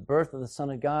moment of the birth of the Son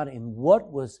of God and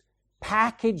what was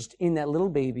packaged in that little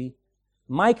baby.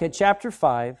 Micah chapter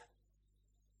 5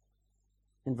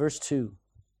 and verse 2.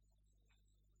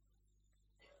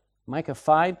 Micah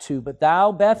 5:2. "But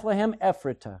thou, Bethlehem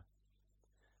Ephratah,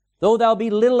 though thou be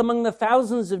little among the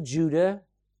thousands of Judah,"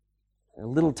 a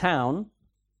little town,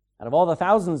 out of all the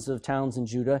thousands of towns in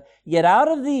Judah, "yet out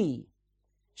of thee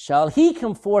shall he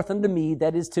come forth unto me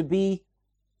that is to be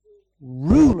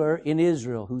ruler in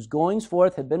Israel, whose goings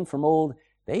forth have been from old,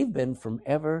 they've been from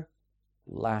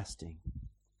everlasting."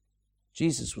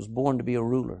 Jesus was born to be a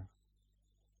ruler.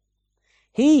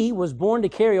 He was born to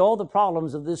carry all the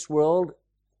problems of this world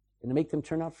and to make them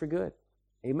turn out for good.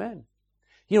 Amen.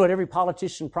 You know what every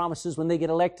politician promises when they get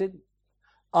elected?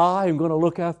 "I am going to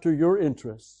look after your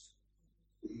interests."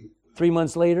 3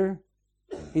 months later,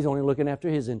 he's only looking after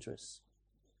his interests.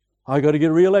 "I got to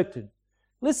get reelected."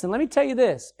 Listen, let me tell you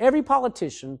this. Every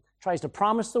politician tries to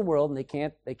promise the world and they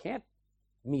can't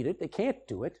meet it. They can't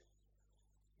do it.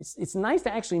 It's nice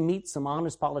to actually meet some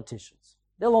honest politicians.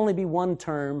 They'll only be one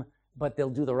term, but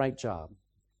they'll do the right job.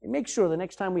 And make sure the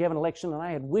next time we have an election, and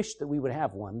I had wished that we would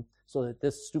have one so that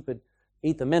this stupid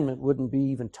Eighth Amendment wouldn't be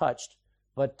even touched.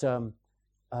 But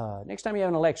next time you have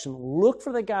an election, look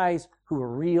for the guys who are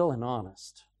real and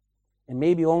honest, and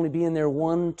maybe only be in there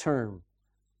one term.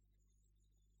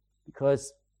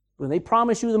 Because when they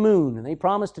promise you the moon and they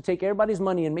promise to take everybody's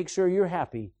money and make sure you're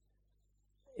happy,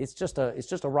 it's just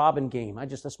a robbing game.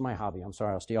 That's my hobby. I'm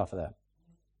sorry, I'll stay off of that.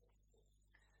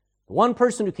 The one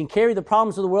person who can carry the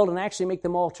problems of the world and actually make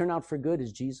them all turn out for good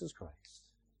is Jesus Christ.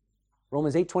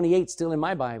 Romans 8:28 is still in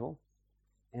my Bible.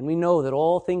 And we know that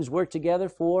all things work together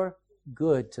for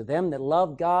good to them that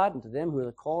love God and to them who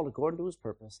are called according to His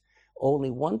purpose.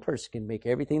 Only one person can make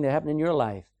everything that happened in your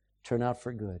life turn out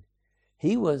for good.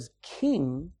 He was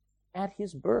king at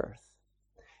His birth.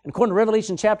 And according to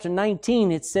Revelation chapter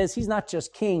 19, it says He's not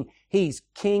just king, He's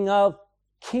King of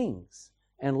kings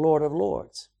and Lord of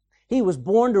lords. He was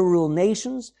born to rule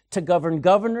nations, to govern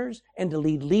governors, and to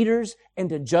lead leaders, and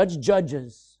to judge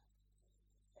judges.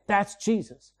 That's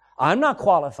Jesus. I'm not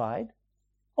qualified.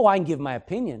 Oh, I can give my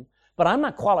opinion, but I'm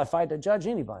not qualified to judge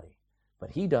anybody.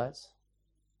 But He does,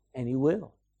 and He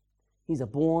will. He's a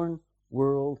born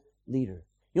world leader.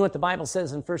 You know what the Bible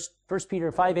says in 1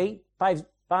 Peter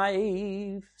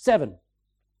 5:7?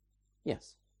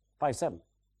 Yes, 5:7.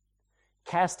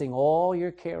 Casting all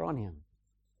your care on Him,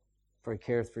 for He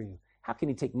careth for you. How can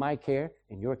He take my care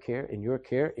and your care and your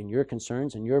care and your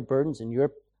concerns and your burdens and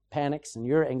your panics and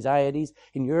your anxieties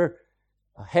and your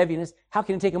heaviness? How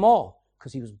can He take them all?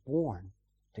 Because He was born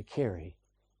to carry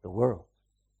the world.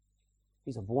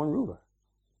 He's a born ruler.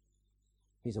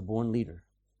 He's a born leader.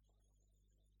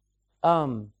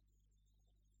 And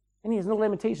He has no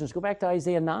limitations. Go back to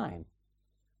Isaiah 9.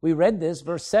 We read this,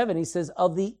 verse 7. He says,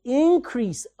 of the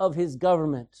increase of His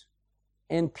government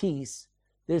and peace,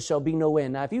 there shall be no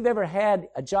end. Now, if you've ever had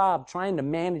a job trying to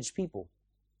manage people,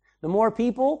 the more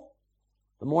people,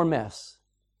 the more mess.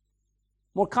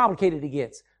 More complicated it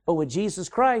gets. But with Jesus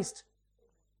Christ,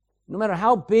 no matter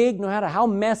how big, no matter how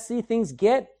messy things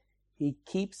get, He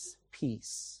keeps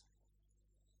peace.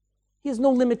 He has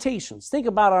no limitations. Think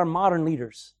about our modern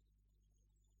leaders.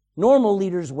 Normal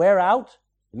leaders wear out,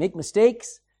 make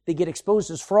mistakes, they get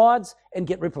exposed as frauds and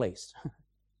get replaced.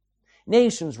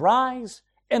 Nations rise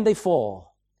and they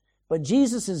fall. But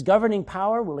Jesus' governing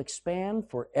power will expand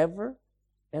forever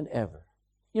and ever.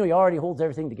 You know, He already holds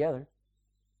everything together.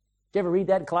 Did you ever read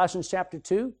that in Colossians chapter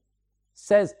 2?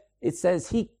 It says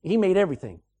He made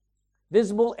everything,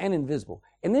 visible and invisible.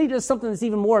 And then He does something that's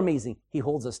even more amazing. He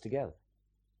holds us together.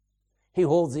 He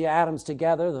holds the atoms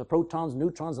together, the protons,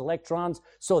 neutrons, electrons,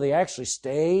 so they actually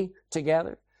stay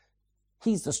together.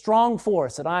 He's the strong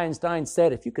force that Einstein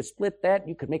said, if you could split that,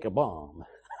 you could make a bomb.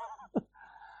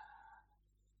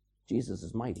 Jesus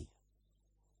is mighty.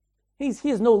 He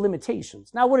has no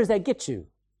limitations. Now, where does that get you?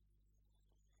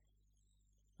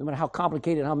 No matter how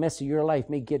complicated, how messy your life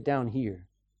may get down here,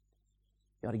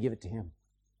 you ought to give it to Him.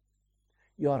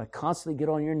 You ought to constantly get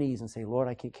on your knees and say, Lord,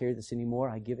 I can't carry this anymore.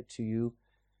 I give it to You.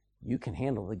 You can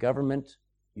handle the government.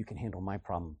 You can handle my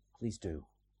problem. Please do.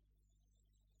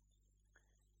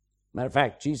 Matter of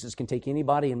fact, Jesus can take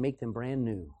anybody and make them brand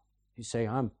new. You say,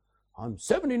 I'm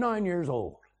 79 years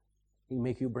old. He can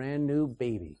make you a brand new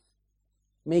baby.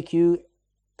 Make you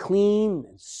clean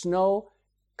and snow,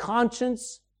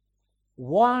 conscience,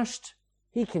 washed.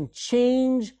 He can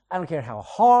change. I don't care how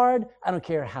hard. I don't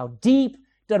care how deep.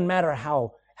 Doesn't matter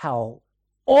how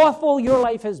awful your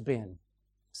life has been.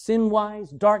 Sin-wise,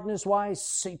 darkness-wise,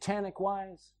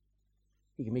 satanic-wise.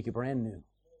 He can make you brand new.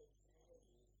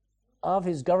 Of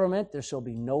His government, there shall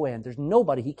be no end. There's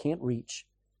nobody He can't reach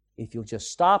if you'll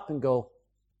just stop and go,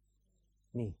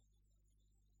 me.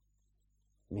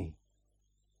 Me.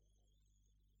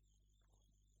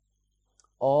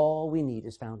 All we need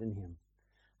is found in Him.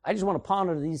 I just want to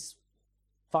ponder these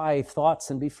 5 thoughts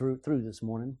and be through this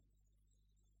morning,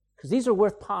 because these are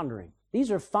worth pondering. These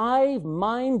are 5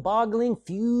 mind-boggling,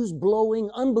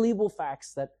 fuse-blowing, unbelievable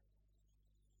facts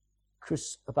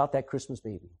about that Christmas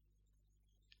baby.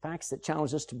 Facts that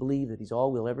challenge us to believe that He's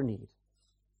all we'll ever need.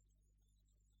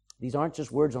 These aren't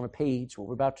just words on a page, what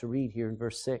we're about to read here in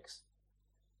verse 6.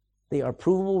 They are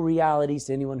provable realities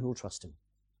to anyone who will trust Him.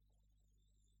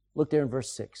 Look there in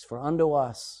verse 6. For unto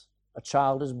us a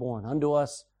child is born, unto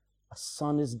us a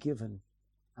son is given.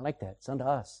 I like that. It's unto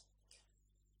us.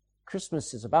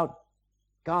 Christmas is about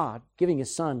God giving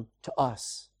His Son to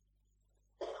us.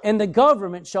 And the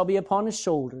government shall be upon His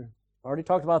shoulder. I already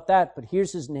talked about that, but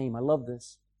here's His name. I love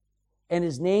this. And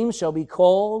His name shall be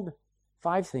called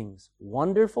 5 things.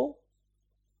 Wonderful,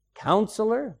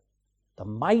 Counselor, the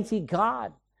Mighty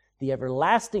God, the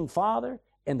Everlasting Father,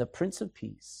 and the Prince of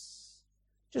Peace.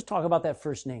 Just talk about that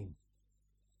first name.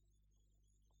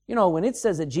 You know, when it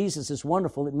says that Jesus is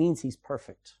wonderful, it means He's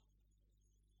perfect.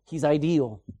 He's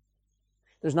ideal.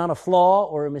 There's not a flaw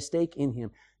or a mistake in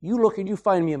Him. You look and you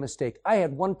find me a mistake. I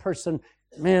had one person,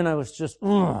 man, I was just,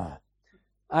 I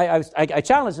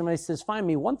challenged him. I says, find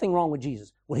me one thing wrong with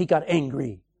Jesus. Well, he got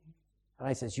angry. And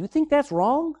I says, you think that's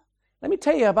wrong? Let me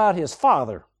tell you about His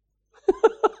Father.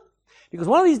 Because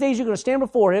one of these days you're going to stand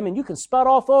before Him and you can spout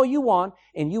off all you want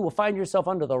and you will find yourself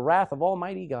under the wrath of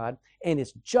Almighty God, and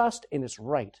it's just and it's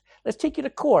right. Let's take you to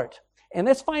court and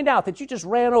let's find out that you just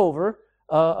ran over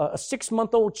a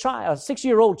 6-month-old child, a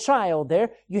 6-year-old child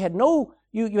there. You had no,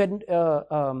 you had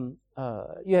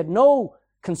no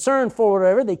concern for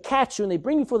whatever. They catch you and they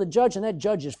bring you before the judge, and that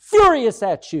judge is furious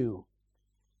at you.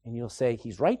 And you'll say,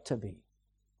 He's right to be.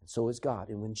 And so is God.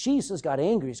 And when Jesus got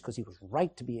angry, it's because He was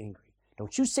right to be angry.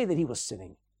 Don't you say that He was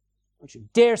sinning. Don't you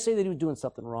dare say that He was doing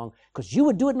something wrong, because you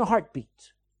would do it in a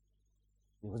heartbeat.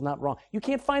 It was not wrong. You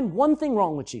can't find one thing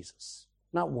wrong with Jesus.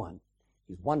 Not one.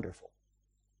 He's wonderful.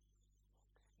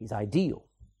 He's ideal.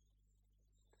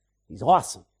 He's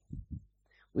awesome.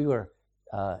 We were,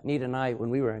 Nita and I, when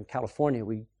we were in California,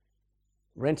 we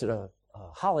rented a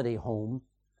holiday home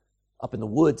up in the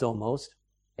woods almost.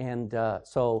 And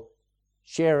so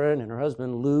Sharon and her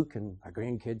husband Luke and our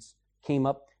grandkids came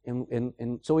up.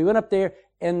 And so we went up there,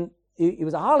 and it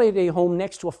was a holiday home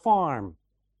next to a farm.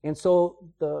 And so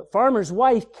the farmer's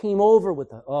wife came over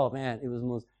with it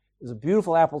was a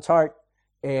beautiful apple tart,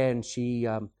 and she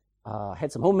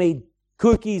had some homemade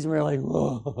cookies, and we were like,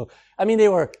 whoa. I mean,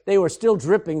 they were still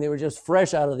dripping. They were just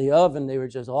fresh out of the oven. They were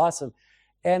just awesome.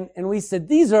 And we said,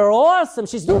 these are awesome.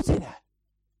 She said, don't say that.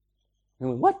 And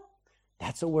we went, what?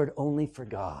 That's a word only for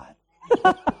God.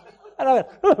 And I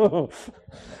went,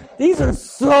 these are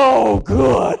so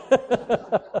good.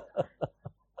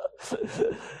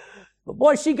 But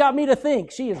boy, she got me to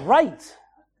think. She is right.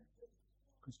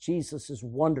 Because Jesus is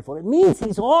wonderful. It means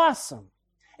He's awesome.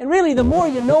 And really, the more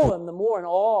you know Him, the more in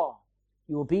awe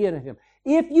you will be in Him.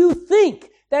 If you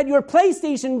think that your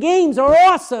PlayStation games are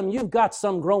awesome, you've got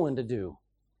some growing to do.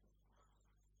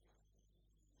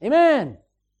 Amen.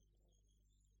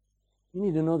 You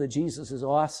need to know that Jesus is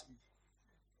awesome.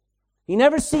 He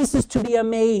never ceases to be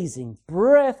amazing,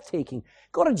 breathtaking.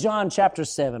 Go to John chapter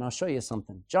 7. I'll show you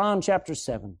something. John chapter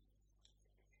 7.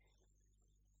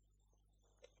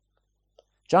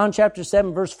 John chapter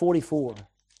 7, verse 44.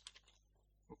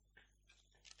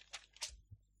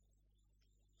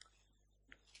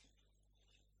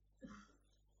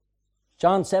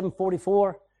 John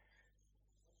 7:44.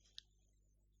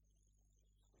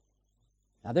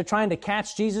 Now they're trying to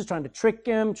catch Jesus, trying to trick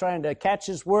Him, trying to catch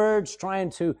His words, trying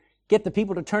to get the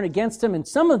people to turn against Him. And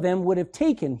some of them would have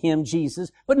taken Him,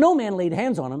 Jesus, but no man laid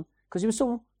hands on Him because He was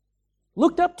so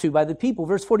looked up to by the people.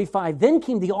 Verse 45, then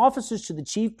came the officers to the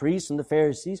chief priests and the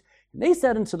Pharisees, and they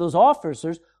said unto those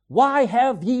officers, why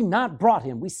have ye not brought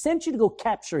Him? We sent you to go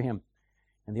capture Him.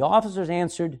 And the officers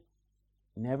answered,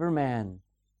 never man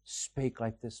spake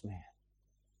like this man.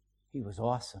 He was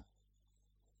awesome.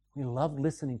 We loved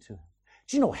listening to Him.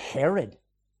 Do you know Herod?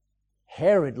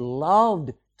 Herod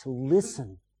loved to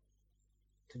listen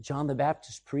to John the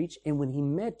Baptist preach. And when he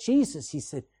met Jesus, he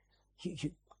said,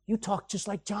 you talk just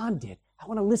like John did. I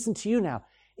want to listen to you now.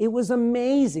 It was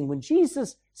amazing. When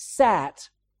Jesus sat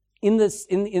in the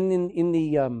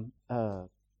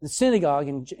synagogue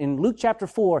in Luke chapter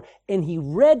 4, and He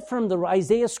read from the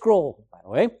Isaiah scroll, by the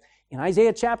way. In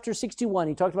Isaiah chapter 61,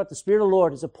 He talked about the Spirit of the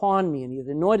Lord is upon me, and He has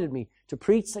anointed me to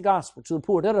preach the gospel to the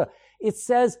poor. It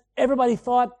says everybody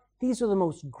thought these are the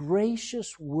most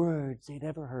gracious words they'd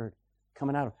ever heard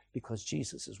coming out of, because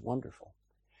Jesus is wonderful.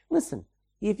 Listen,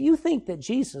 if you think that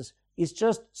Jesus is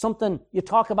just something you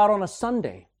talk about on a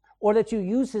Sunday, or that you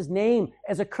use His name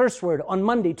as a curse word on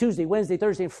Monday, Tuesday, Wednesday,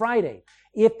 Thursday, and Friday,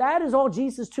 if that is all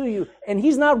Jesus to you and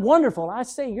He's not wonderful, I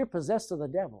say you're possessed of the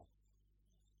devil.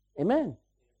 Amen.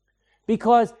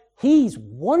 Because He's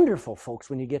wonderful,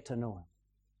 folks, when you get to know Him.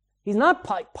 He's not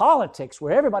politics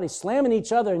where everybody's slamming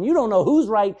each other and you don't know who's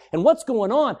right and what's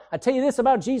going on. I tell you this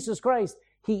about Jesus Christ.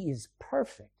 He is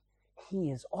perfect.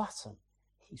 He is awesome.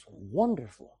 He's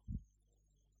wonderful.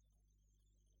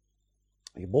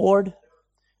 Are you bored?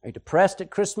 Are you depressed at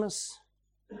Christmas?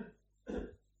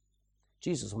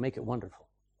 Jesus will make it wonderful.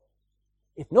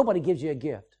 If nobody gives you a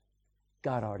gift,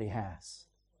 God already has.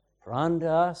 For unto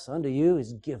us, unto you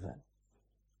is given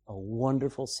a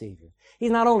wonderful Savior.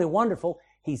 He's not only wonderful,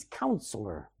 He's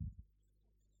Counselor.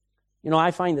 You know,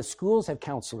 I find that schools have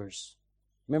counselors.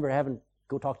 Remember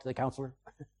go talk to the counselor?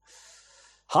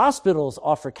 Hospitals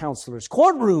offer counselors.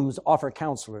 Courtrooms offer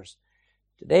counselors.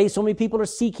 Today, so many people are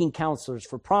seeking counselors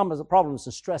for problems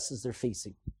and stresses they're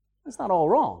facing. That's not all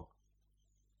wrong.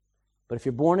 But if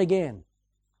you're born again,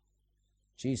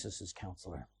 Jesus is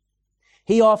counselor.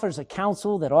 He offers a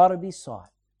counsel that ought to be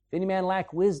sought. If any man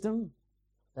lack wisdom,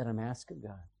 let him ask of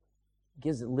God. He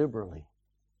gives it liberally.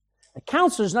 A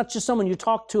counselor is not just someone you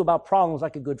talk to about problems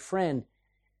like a good friend.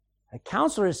 A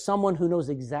counselor is someone who knows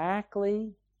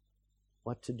exactly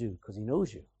what to do because he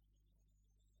knows you.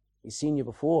 He's seen you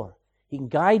before. He can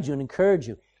guide you and encourage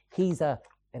you. He's an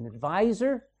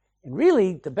advisor. And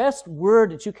really, the best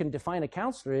word that you can define a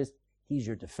counselor is he's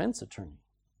your defense attorney.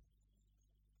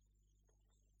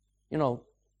 You know,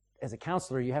 as a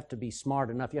counselor, you have to be smart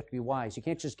enough. You have to be wise. You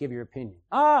can't just give your opinion.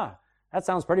 That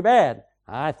sounds pretty bad.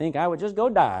 I think I would just go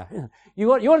die. You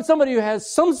want somebody who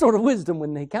has some sort of wisdom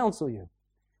when they counsel you.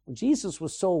 Well, Jesus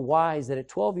was so wise that at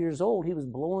 12 years old, he was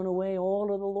blowing away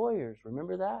all of the lawyers.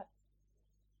 Remember that?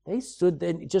 They stood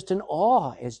there just in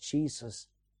awe as Jesus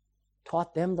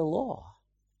taught them the law.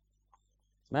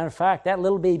 As a matter of fact, that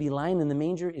little baby lying in the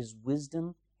manger is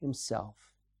wisdom himself.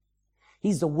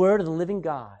 He's the Word of the living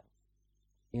God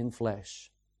in flesh.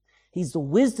 He's the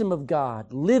wisdom of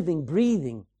God, living,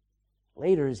 breathing.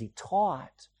 Later, as he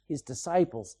taught his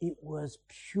disciples, it was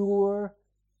pure,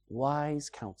 wise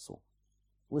counsel.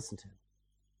 Listen to him.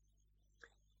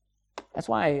 That's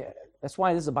why this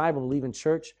is a Bible-believing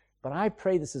church, but I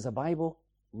pray this is a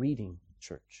Bible-reading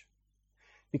church.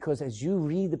 Because as you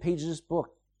read the pages of this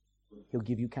book, he'll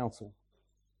give you counsel.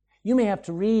 You may have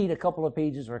to read a couple of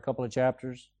pages or a couple of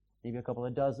chapters, maybe a couple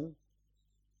of dozen.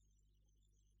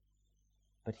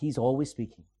 But he's always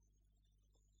speaking.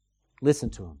 Listen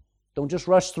to him. Don't just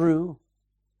rush through.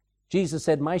 Jesus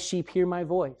said, my sheep hear my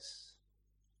voice.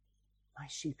 My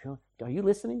sheep hear. Are you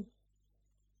listening?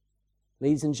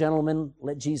 Ladies and gentlemen,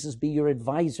 let Jesus be your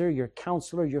advisor, your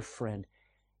counselor, your friend.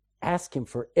 Ask him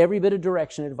for every bit of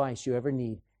direction and advice you ever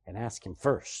need, and ask him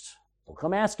first. Don't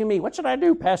come asking me, what should I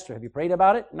do, Pastor? Have you prayed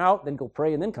about it? No, then go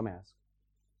pray and then come ask.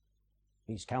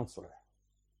 He's counselor.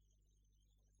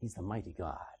 He's the mighty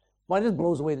God. Why, this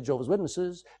blows away the Jehovah's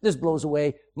Witnesses. This blows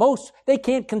away most. They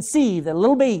can't conceive that a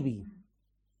little baby.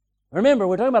 Remember,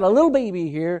 we're talking about a little baby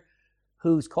here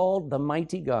who's called the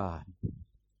mighty God.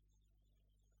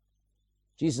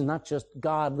 Jesus is not just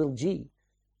God, little g,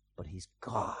 but he's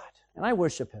God. And I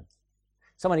worship him.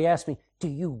 Somebody asked me, do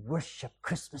you worship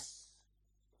Christmas?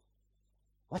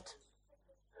 What?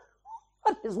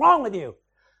 What is wrong with you?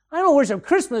 I don't worship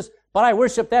Christmas, but I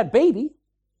worship that baby.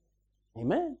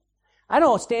 Amen. I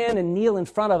don't stand and kneel in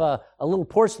front of a little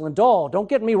porcelain doll. Don't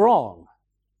get me wrong.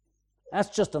 That's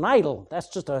just an idol. That's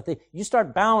just a thing. You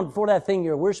start bowing before that thing,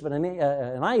 you're worshiping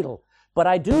an idol. But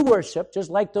I do worship, just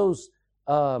like those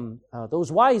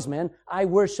wise men, I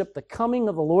worship the coming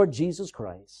of the Lord Jesus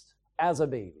Christ as a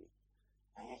baby.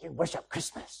 You worship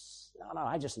Christmas. No,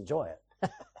 I just enjoy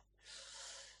it.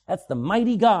 That's the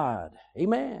mighty God.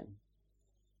 Amen.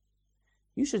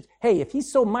 You should, hey, if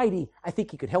he's so mighty, I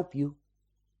think he could help you.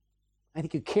 I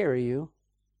think he'd carry you.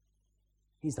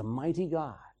 He's the mighty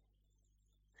God.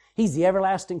 He's the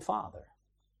everlasting Father.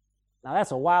 Now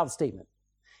that's a wild statement.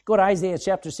 Go to Isaiah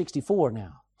chapter 64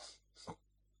 now.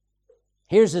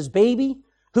 Here's his baby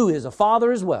who is a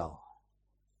father as well.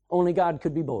 Only God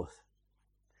could be both.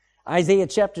 Isaiah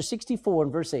chapter 64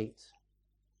 and verse 8.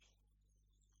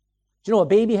 Do you know a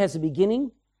baby has a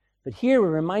beginning? But here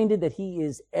we're reminded that he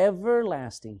is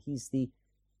everlasting. He's the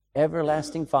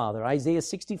everlasting Father. Isaiah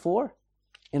 64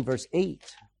 and verse 8.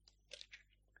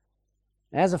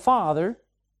 As a father,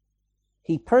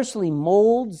 he personally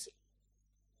molds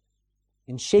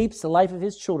and shapes the life of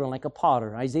his children like a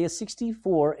potter. Isaiah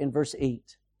 64 and verse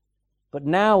 8. But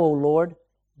now, O Lord,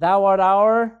 thou art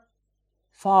our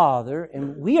Father,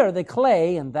 and we are the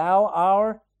clay, and thou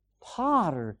our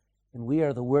potter, and we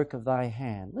are the work of thy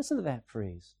hand. Listen to that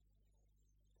phrase.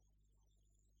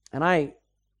 And I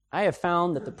have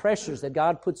found that the pressures that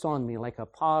God puts on me, like a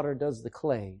potter does the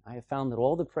clay, I have found that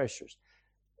all the pressures,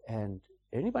 and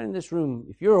anybody in this room,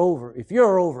 if you're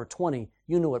over 20,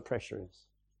 you know what pressure is.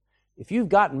 If you've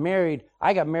gotten married,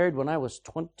 I got married when I was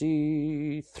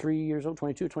 23 years old,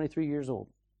 22, 23 years old.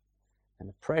 And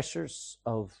the pressures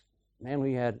of, man,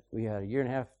 we had a year and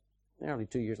a half, nearly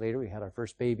 2 years later, we had our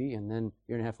first baby, and then a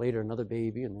year and a half later, another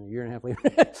baby, and then a year and a half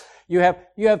later.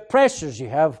 you have pressures, you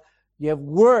have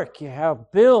work, you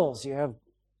have bills, you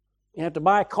have to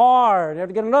buy a car, you have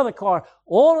to get another car,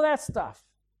 all of that stuff.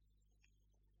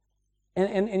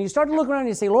 And you start to look around and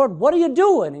you say, Lord, what are you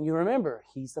doing? And you remember,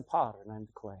 he's the potter and I'm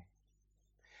the clay.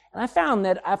 And I found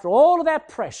that after all of that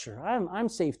pressure, I'm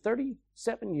saved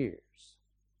 37 years.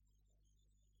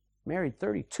 Married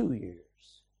 32 years.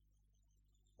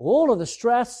 All of the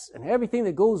stress and everything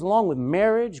that goes along with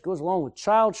marriage, goes along with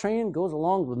child training, goes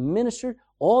along with ministry,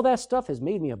 all that stuff has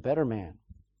made me a better man.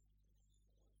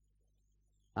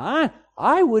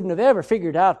 I wouldn't have ever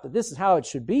figured out that this is how it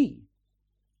should be.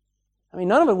 I mean,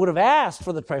 none of it would have asked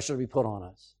for the pressure to be put on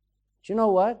us. But you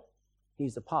know what?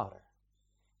 He's the potter.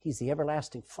 He's the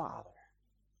everlasting Father.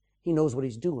 He knows what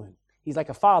He's doing. He's like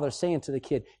a father saying to the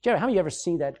kid, Jerry, how many of you ever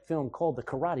seen that film called The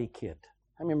Karate Kid?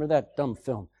 I remember that dumb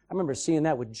film. I remember seeing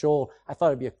that with Joel. I thought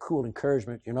it'd be a cool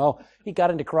encouragement, you know. He got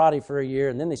into karate for a year,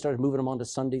 and then they started moving him on to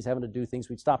Sundays, having to do things.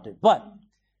 We'd stopped it. But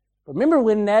remember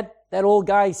when that old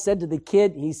guy said to the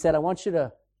kid, he said, I want you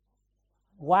to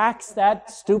wax that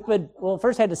stupid, well,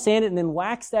 first had to sand it and then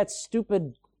wax that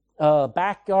stupid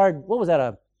backyard, what was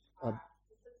that,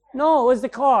 no, it was the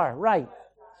car, right.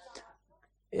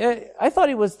 I thought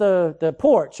it was the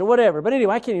porch or whatever. But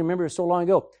anyway, I can't even remember, it was so long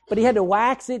ago. But he had to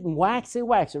wax it and wax it,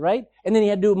 right? And then he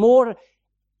had to do more,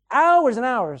 hours and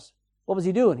hours. What was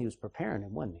he doing? He was preparing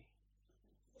him, wasn't he?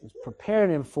 He was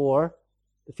preparing him for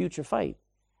the future fight.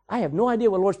 I have no idea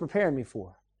what the Lord's preparing me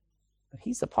for. But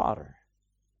He's the potter.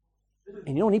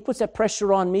 And you know, when He puts that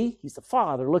pressure on me, He's the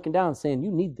Father looking down and saying,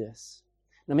 you need this.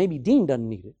 Now maybe Dean doesn't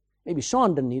need it. Maybe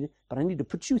Sean doesn't need it. But I need to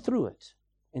put you through it.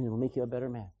 And it'll make you a better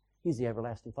man. He's the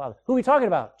everlasting Father. Who are we talking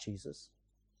about? Jesus.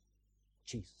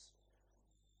 Jesus.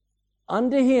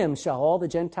 Unto Him shall all the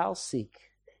Gentiles seek.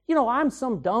 You know, I'm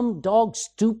some dumb, dog,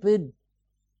 stupid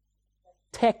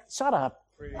tech. Shut up.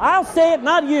 I'll say it,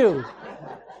 not you.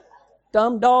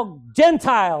 Dumb dog,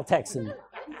 Gentile Texan.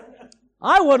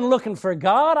 I wasn't looking for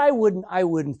God. I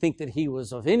wouldn't think that He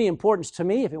was of any importance to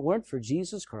me if it weren't for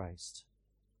Jesus Christ.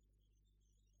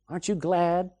 Aren't you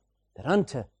glad that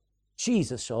unto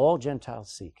Jesus shall all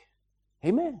Gentiles seek?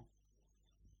 Amen.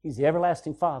 He's the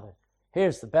everlasting Father.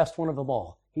 Here's the best one of them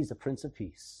all. He's the Prince of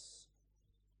Peace.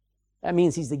 That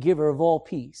means He's the giver of all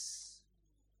peace.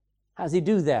 How does He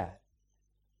do that?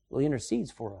 Well, He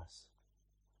intercedes for us.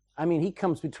 I mean, He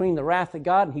comes between the wrath of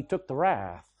God and He took the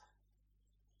wrath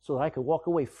so that I could walk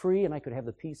away free and I could have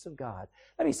the peace of God.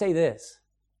 Let me say this.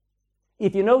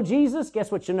 If you know Jesus,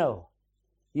 guess what you know?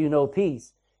 You know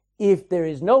peace. If there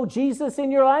is no Jesus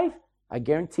in your life, I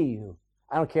guarantee you,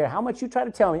 I don't care how much you try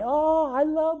to tell me, oh, I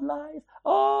love life.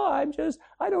 Oh,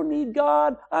 I don't need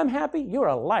God. I'm happy. You're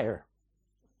a liar.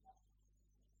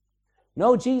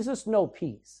 No Jesus, no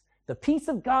peace. The peace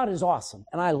of God is awesome,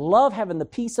 and I love having the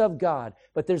peace of God,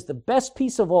 but there's the best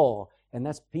peace of all, and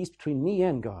that's peace between me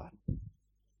and God.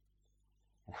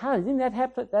 And how did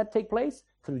that take place?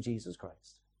 Through Jesus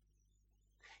Christ.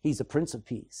 He's the Prince of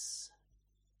Peace.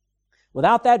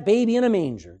 Without that baby in a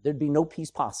manger, there'd be no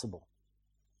peace possible.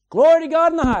 Glory to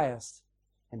God in the highest.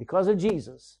 And because of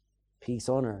Jesus, peace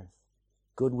on earth,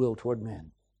 goodwill toward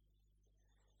men.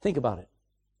 Think about it.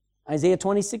 Isaiah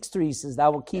 26:3 says,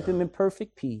 Thou wilt keep him in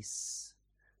perfect peace,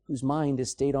 whose mind is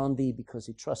stayed on Thee because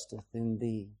he trusteth in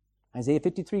Thee. Isaiah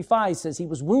 53:5 says, He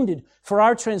was wounded for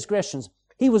our transgressions.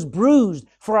 He was bruised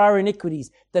for our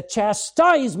iniquities. The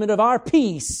chastisement of our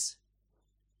peace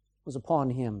was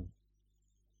upon Him.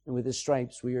 And with His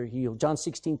stripes we are healed. John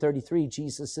 16:33,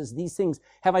 Jesus says, These things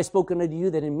have I spoken unto you,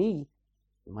 that in me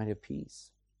you might have peace.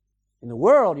 In the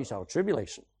world you shall have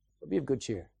tribulation, but be of good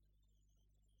cheer.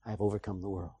 I have overcome the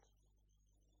world.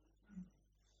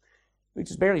 We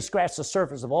just barely scratched the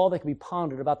surface of all that can be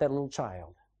pondered about that little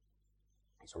child.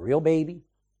 He's a real baby.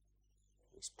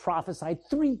 He's prophesied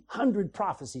 300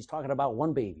 prophecies talking about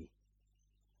one baby.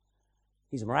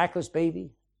 He's a miraculous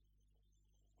baby.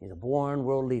 He's a born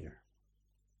world leader.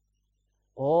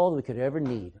 All that we could ever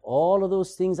need, all of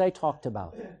those things I talked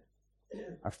about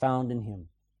are found in Him.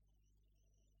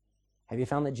 Have you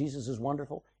found that Jesus is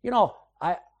wonderful? You know,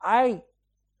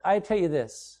 I tell you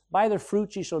this, by their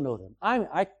fruits you shall know them.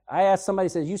 I ask somebody,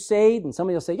 says, you saved? And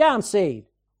somebody will say, yeah, I'm saved.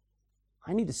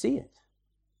 I need to see it.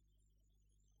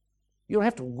 You don't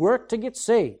have to work to get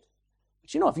saved.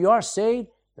 But you know, if you are saved,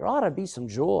 there ought to be some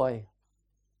joy.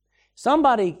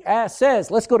 Somebody says,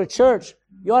 let's go to church.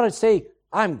 You ought to say,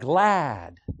 I'm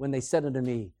glad when they said unto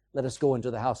me, let us go into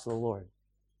the house of the Lord.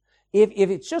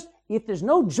 If there's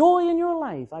no joy in your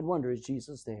life, I'd wonder, is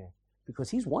Jesus there? Because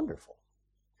He's wonderful.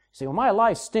 You say, well, my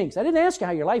life stinks. I didn't ask you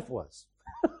how your life was.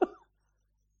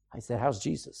 I said, how's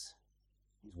Jesus?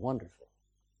 He's wonderful.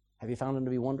 Have you found Him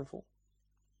to be wonderful?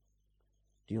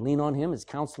 Do you lean on Him as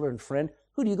counselor and friend?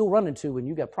 Who do you go running to when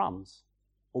you got problems?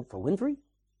 Oprah Winfrey?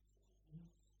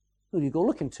 Who do you go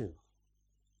looking to?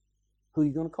 Who are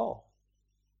you going to call?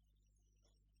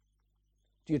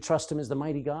 Do you trust Him as the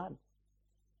mighty God?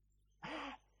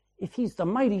 If He's the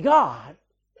mighty God,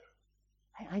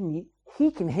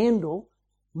 He can handle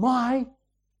my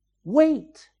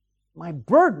weight, my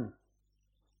burden.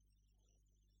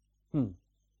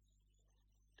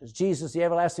 Does Jesus, the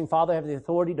everlasting Father, have the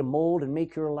authority to mold and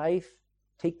make your life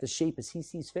take the shape as He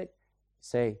sees fit?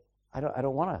 Say, I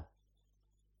don't want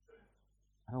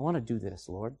to do this,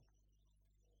 Lord.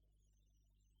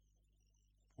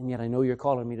 And yet I know you're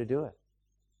calling me to do it.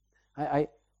 I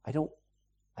don't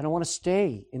want to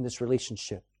stay in this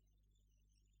relationship.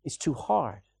 It's too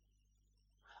hard.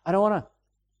 I don't want to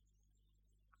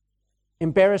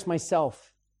embarrass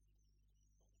myself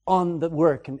on the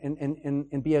work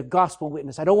and be a gospel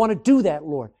witness. I don't want to do that,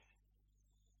 Lord.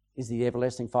 Is He the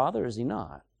everlasting Father or is He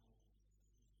not?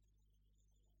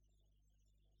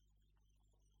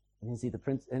 And is He the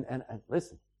Prince? And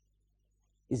listen,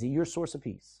 is He your source of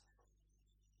peace?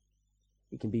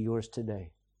 He can be yours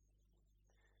today.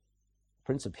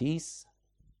 Prince of Peace.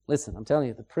 Listen, I'm telling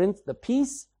you, the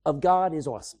peace of God is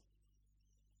awesome.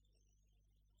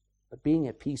 But being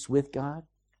at peace with God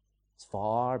is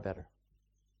far better.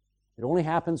 It only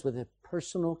happens with a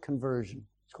personal conversion.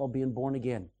 It's called being born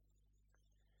again.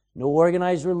 No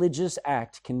organized religious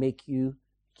act can get you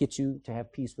to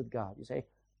have peace with God. You say,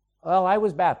 well, I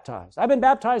was baptized. I've been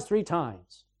baptized 3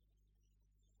 times.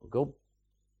 Well,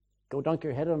 go dunk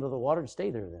your head under the water and stay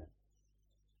there then.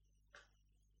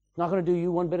 It's not going to do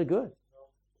you one bit of good.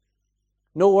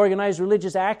 No organized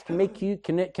religious act can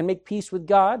make peace with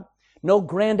God. No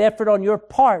grand effort on your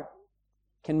part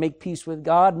can make peace with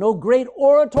God. No great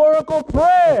oratorical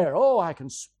prayer, oh, I can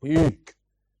speak,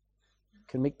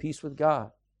 can make peace with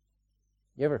God.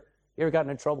 You ever gotten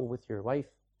in trouble with your wife?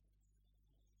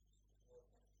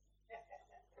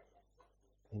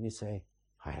 And you say,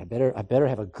 I better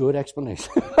have a good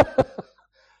explanation.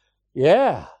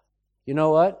 Yeah. You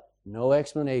know what? No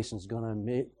explanation is going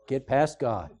to get past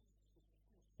God.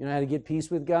 You know how to get peace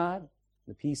with God?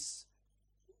 The peace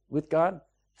with God?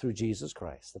 Through Jesus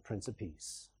Christ, the Prince of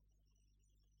Peace.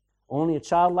 Only a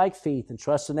childlike faith and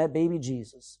trust in that baby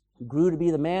Jesus, who grew to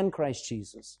be the man Christ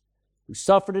Jesus, who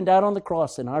suffered and died on the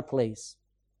cross in our place,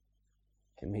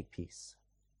 can make peace.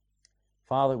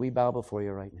 Father, we bow before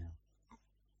you right now.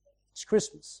 It's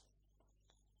Christmas.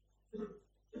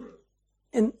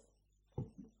 And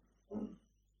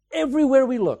everywhere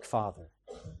we look, Father,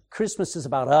 Christmas is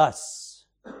about us.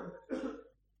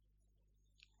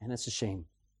 And it's a shame.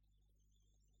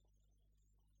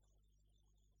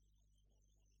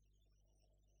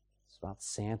 It's about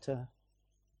Santa.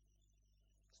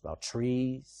 It's about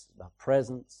trees. It's about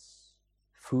presents,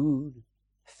 food,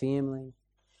 family.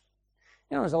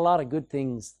 You know, there's a lot of good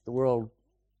things the world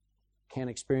can't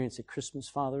experience at Christmas,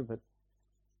 Father, but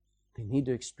they need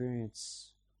to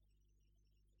experience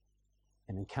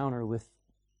an encounter with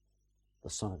the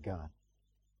Son of God.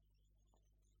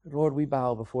 Lord, we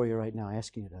bow before you right now,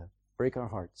 asking you to break our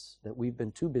hearts, that we've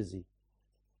been too busy,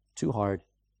 too hard,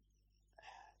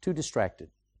 too distracted.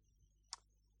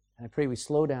 And I pray we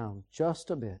slow down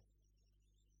just a bit,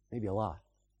 maybe a lot,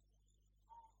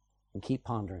 and keep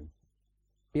pondering.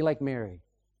 Be like Mary.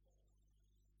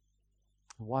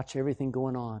 Watch everything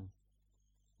going on.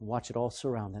 And watch it all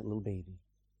surround that little baby.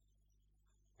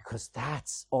 Because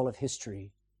that's all of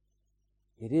history.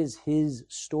 It is His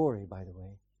story, by the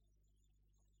way.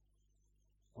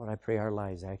 Lord, I pray our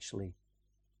lives actually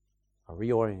are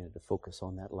reoriented to focus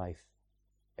on that life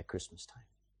at Christmas time.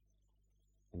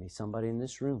 And may somebody in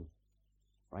this room,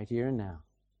 right here and now,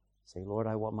 say, Lord,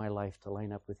 I want my life to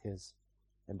line up with His.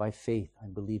 And by faith,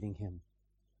 I'm believing Him.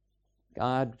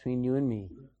 God, between you and me,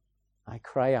 I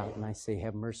cry out and I say,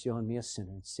 have mercy on me, a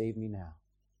sinner, and save me now.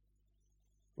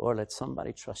 Lord, let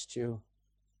somebody trust you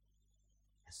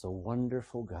as a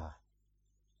wonderful God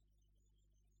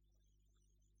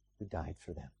who died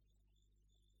for them.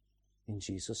 In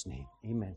Jesus' name, amen.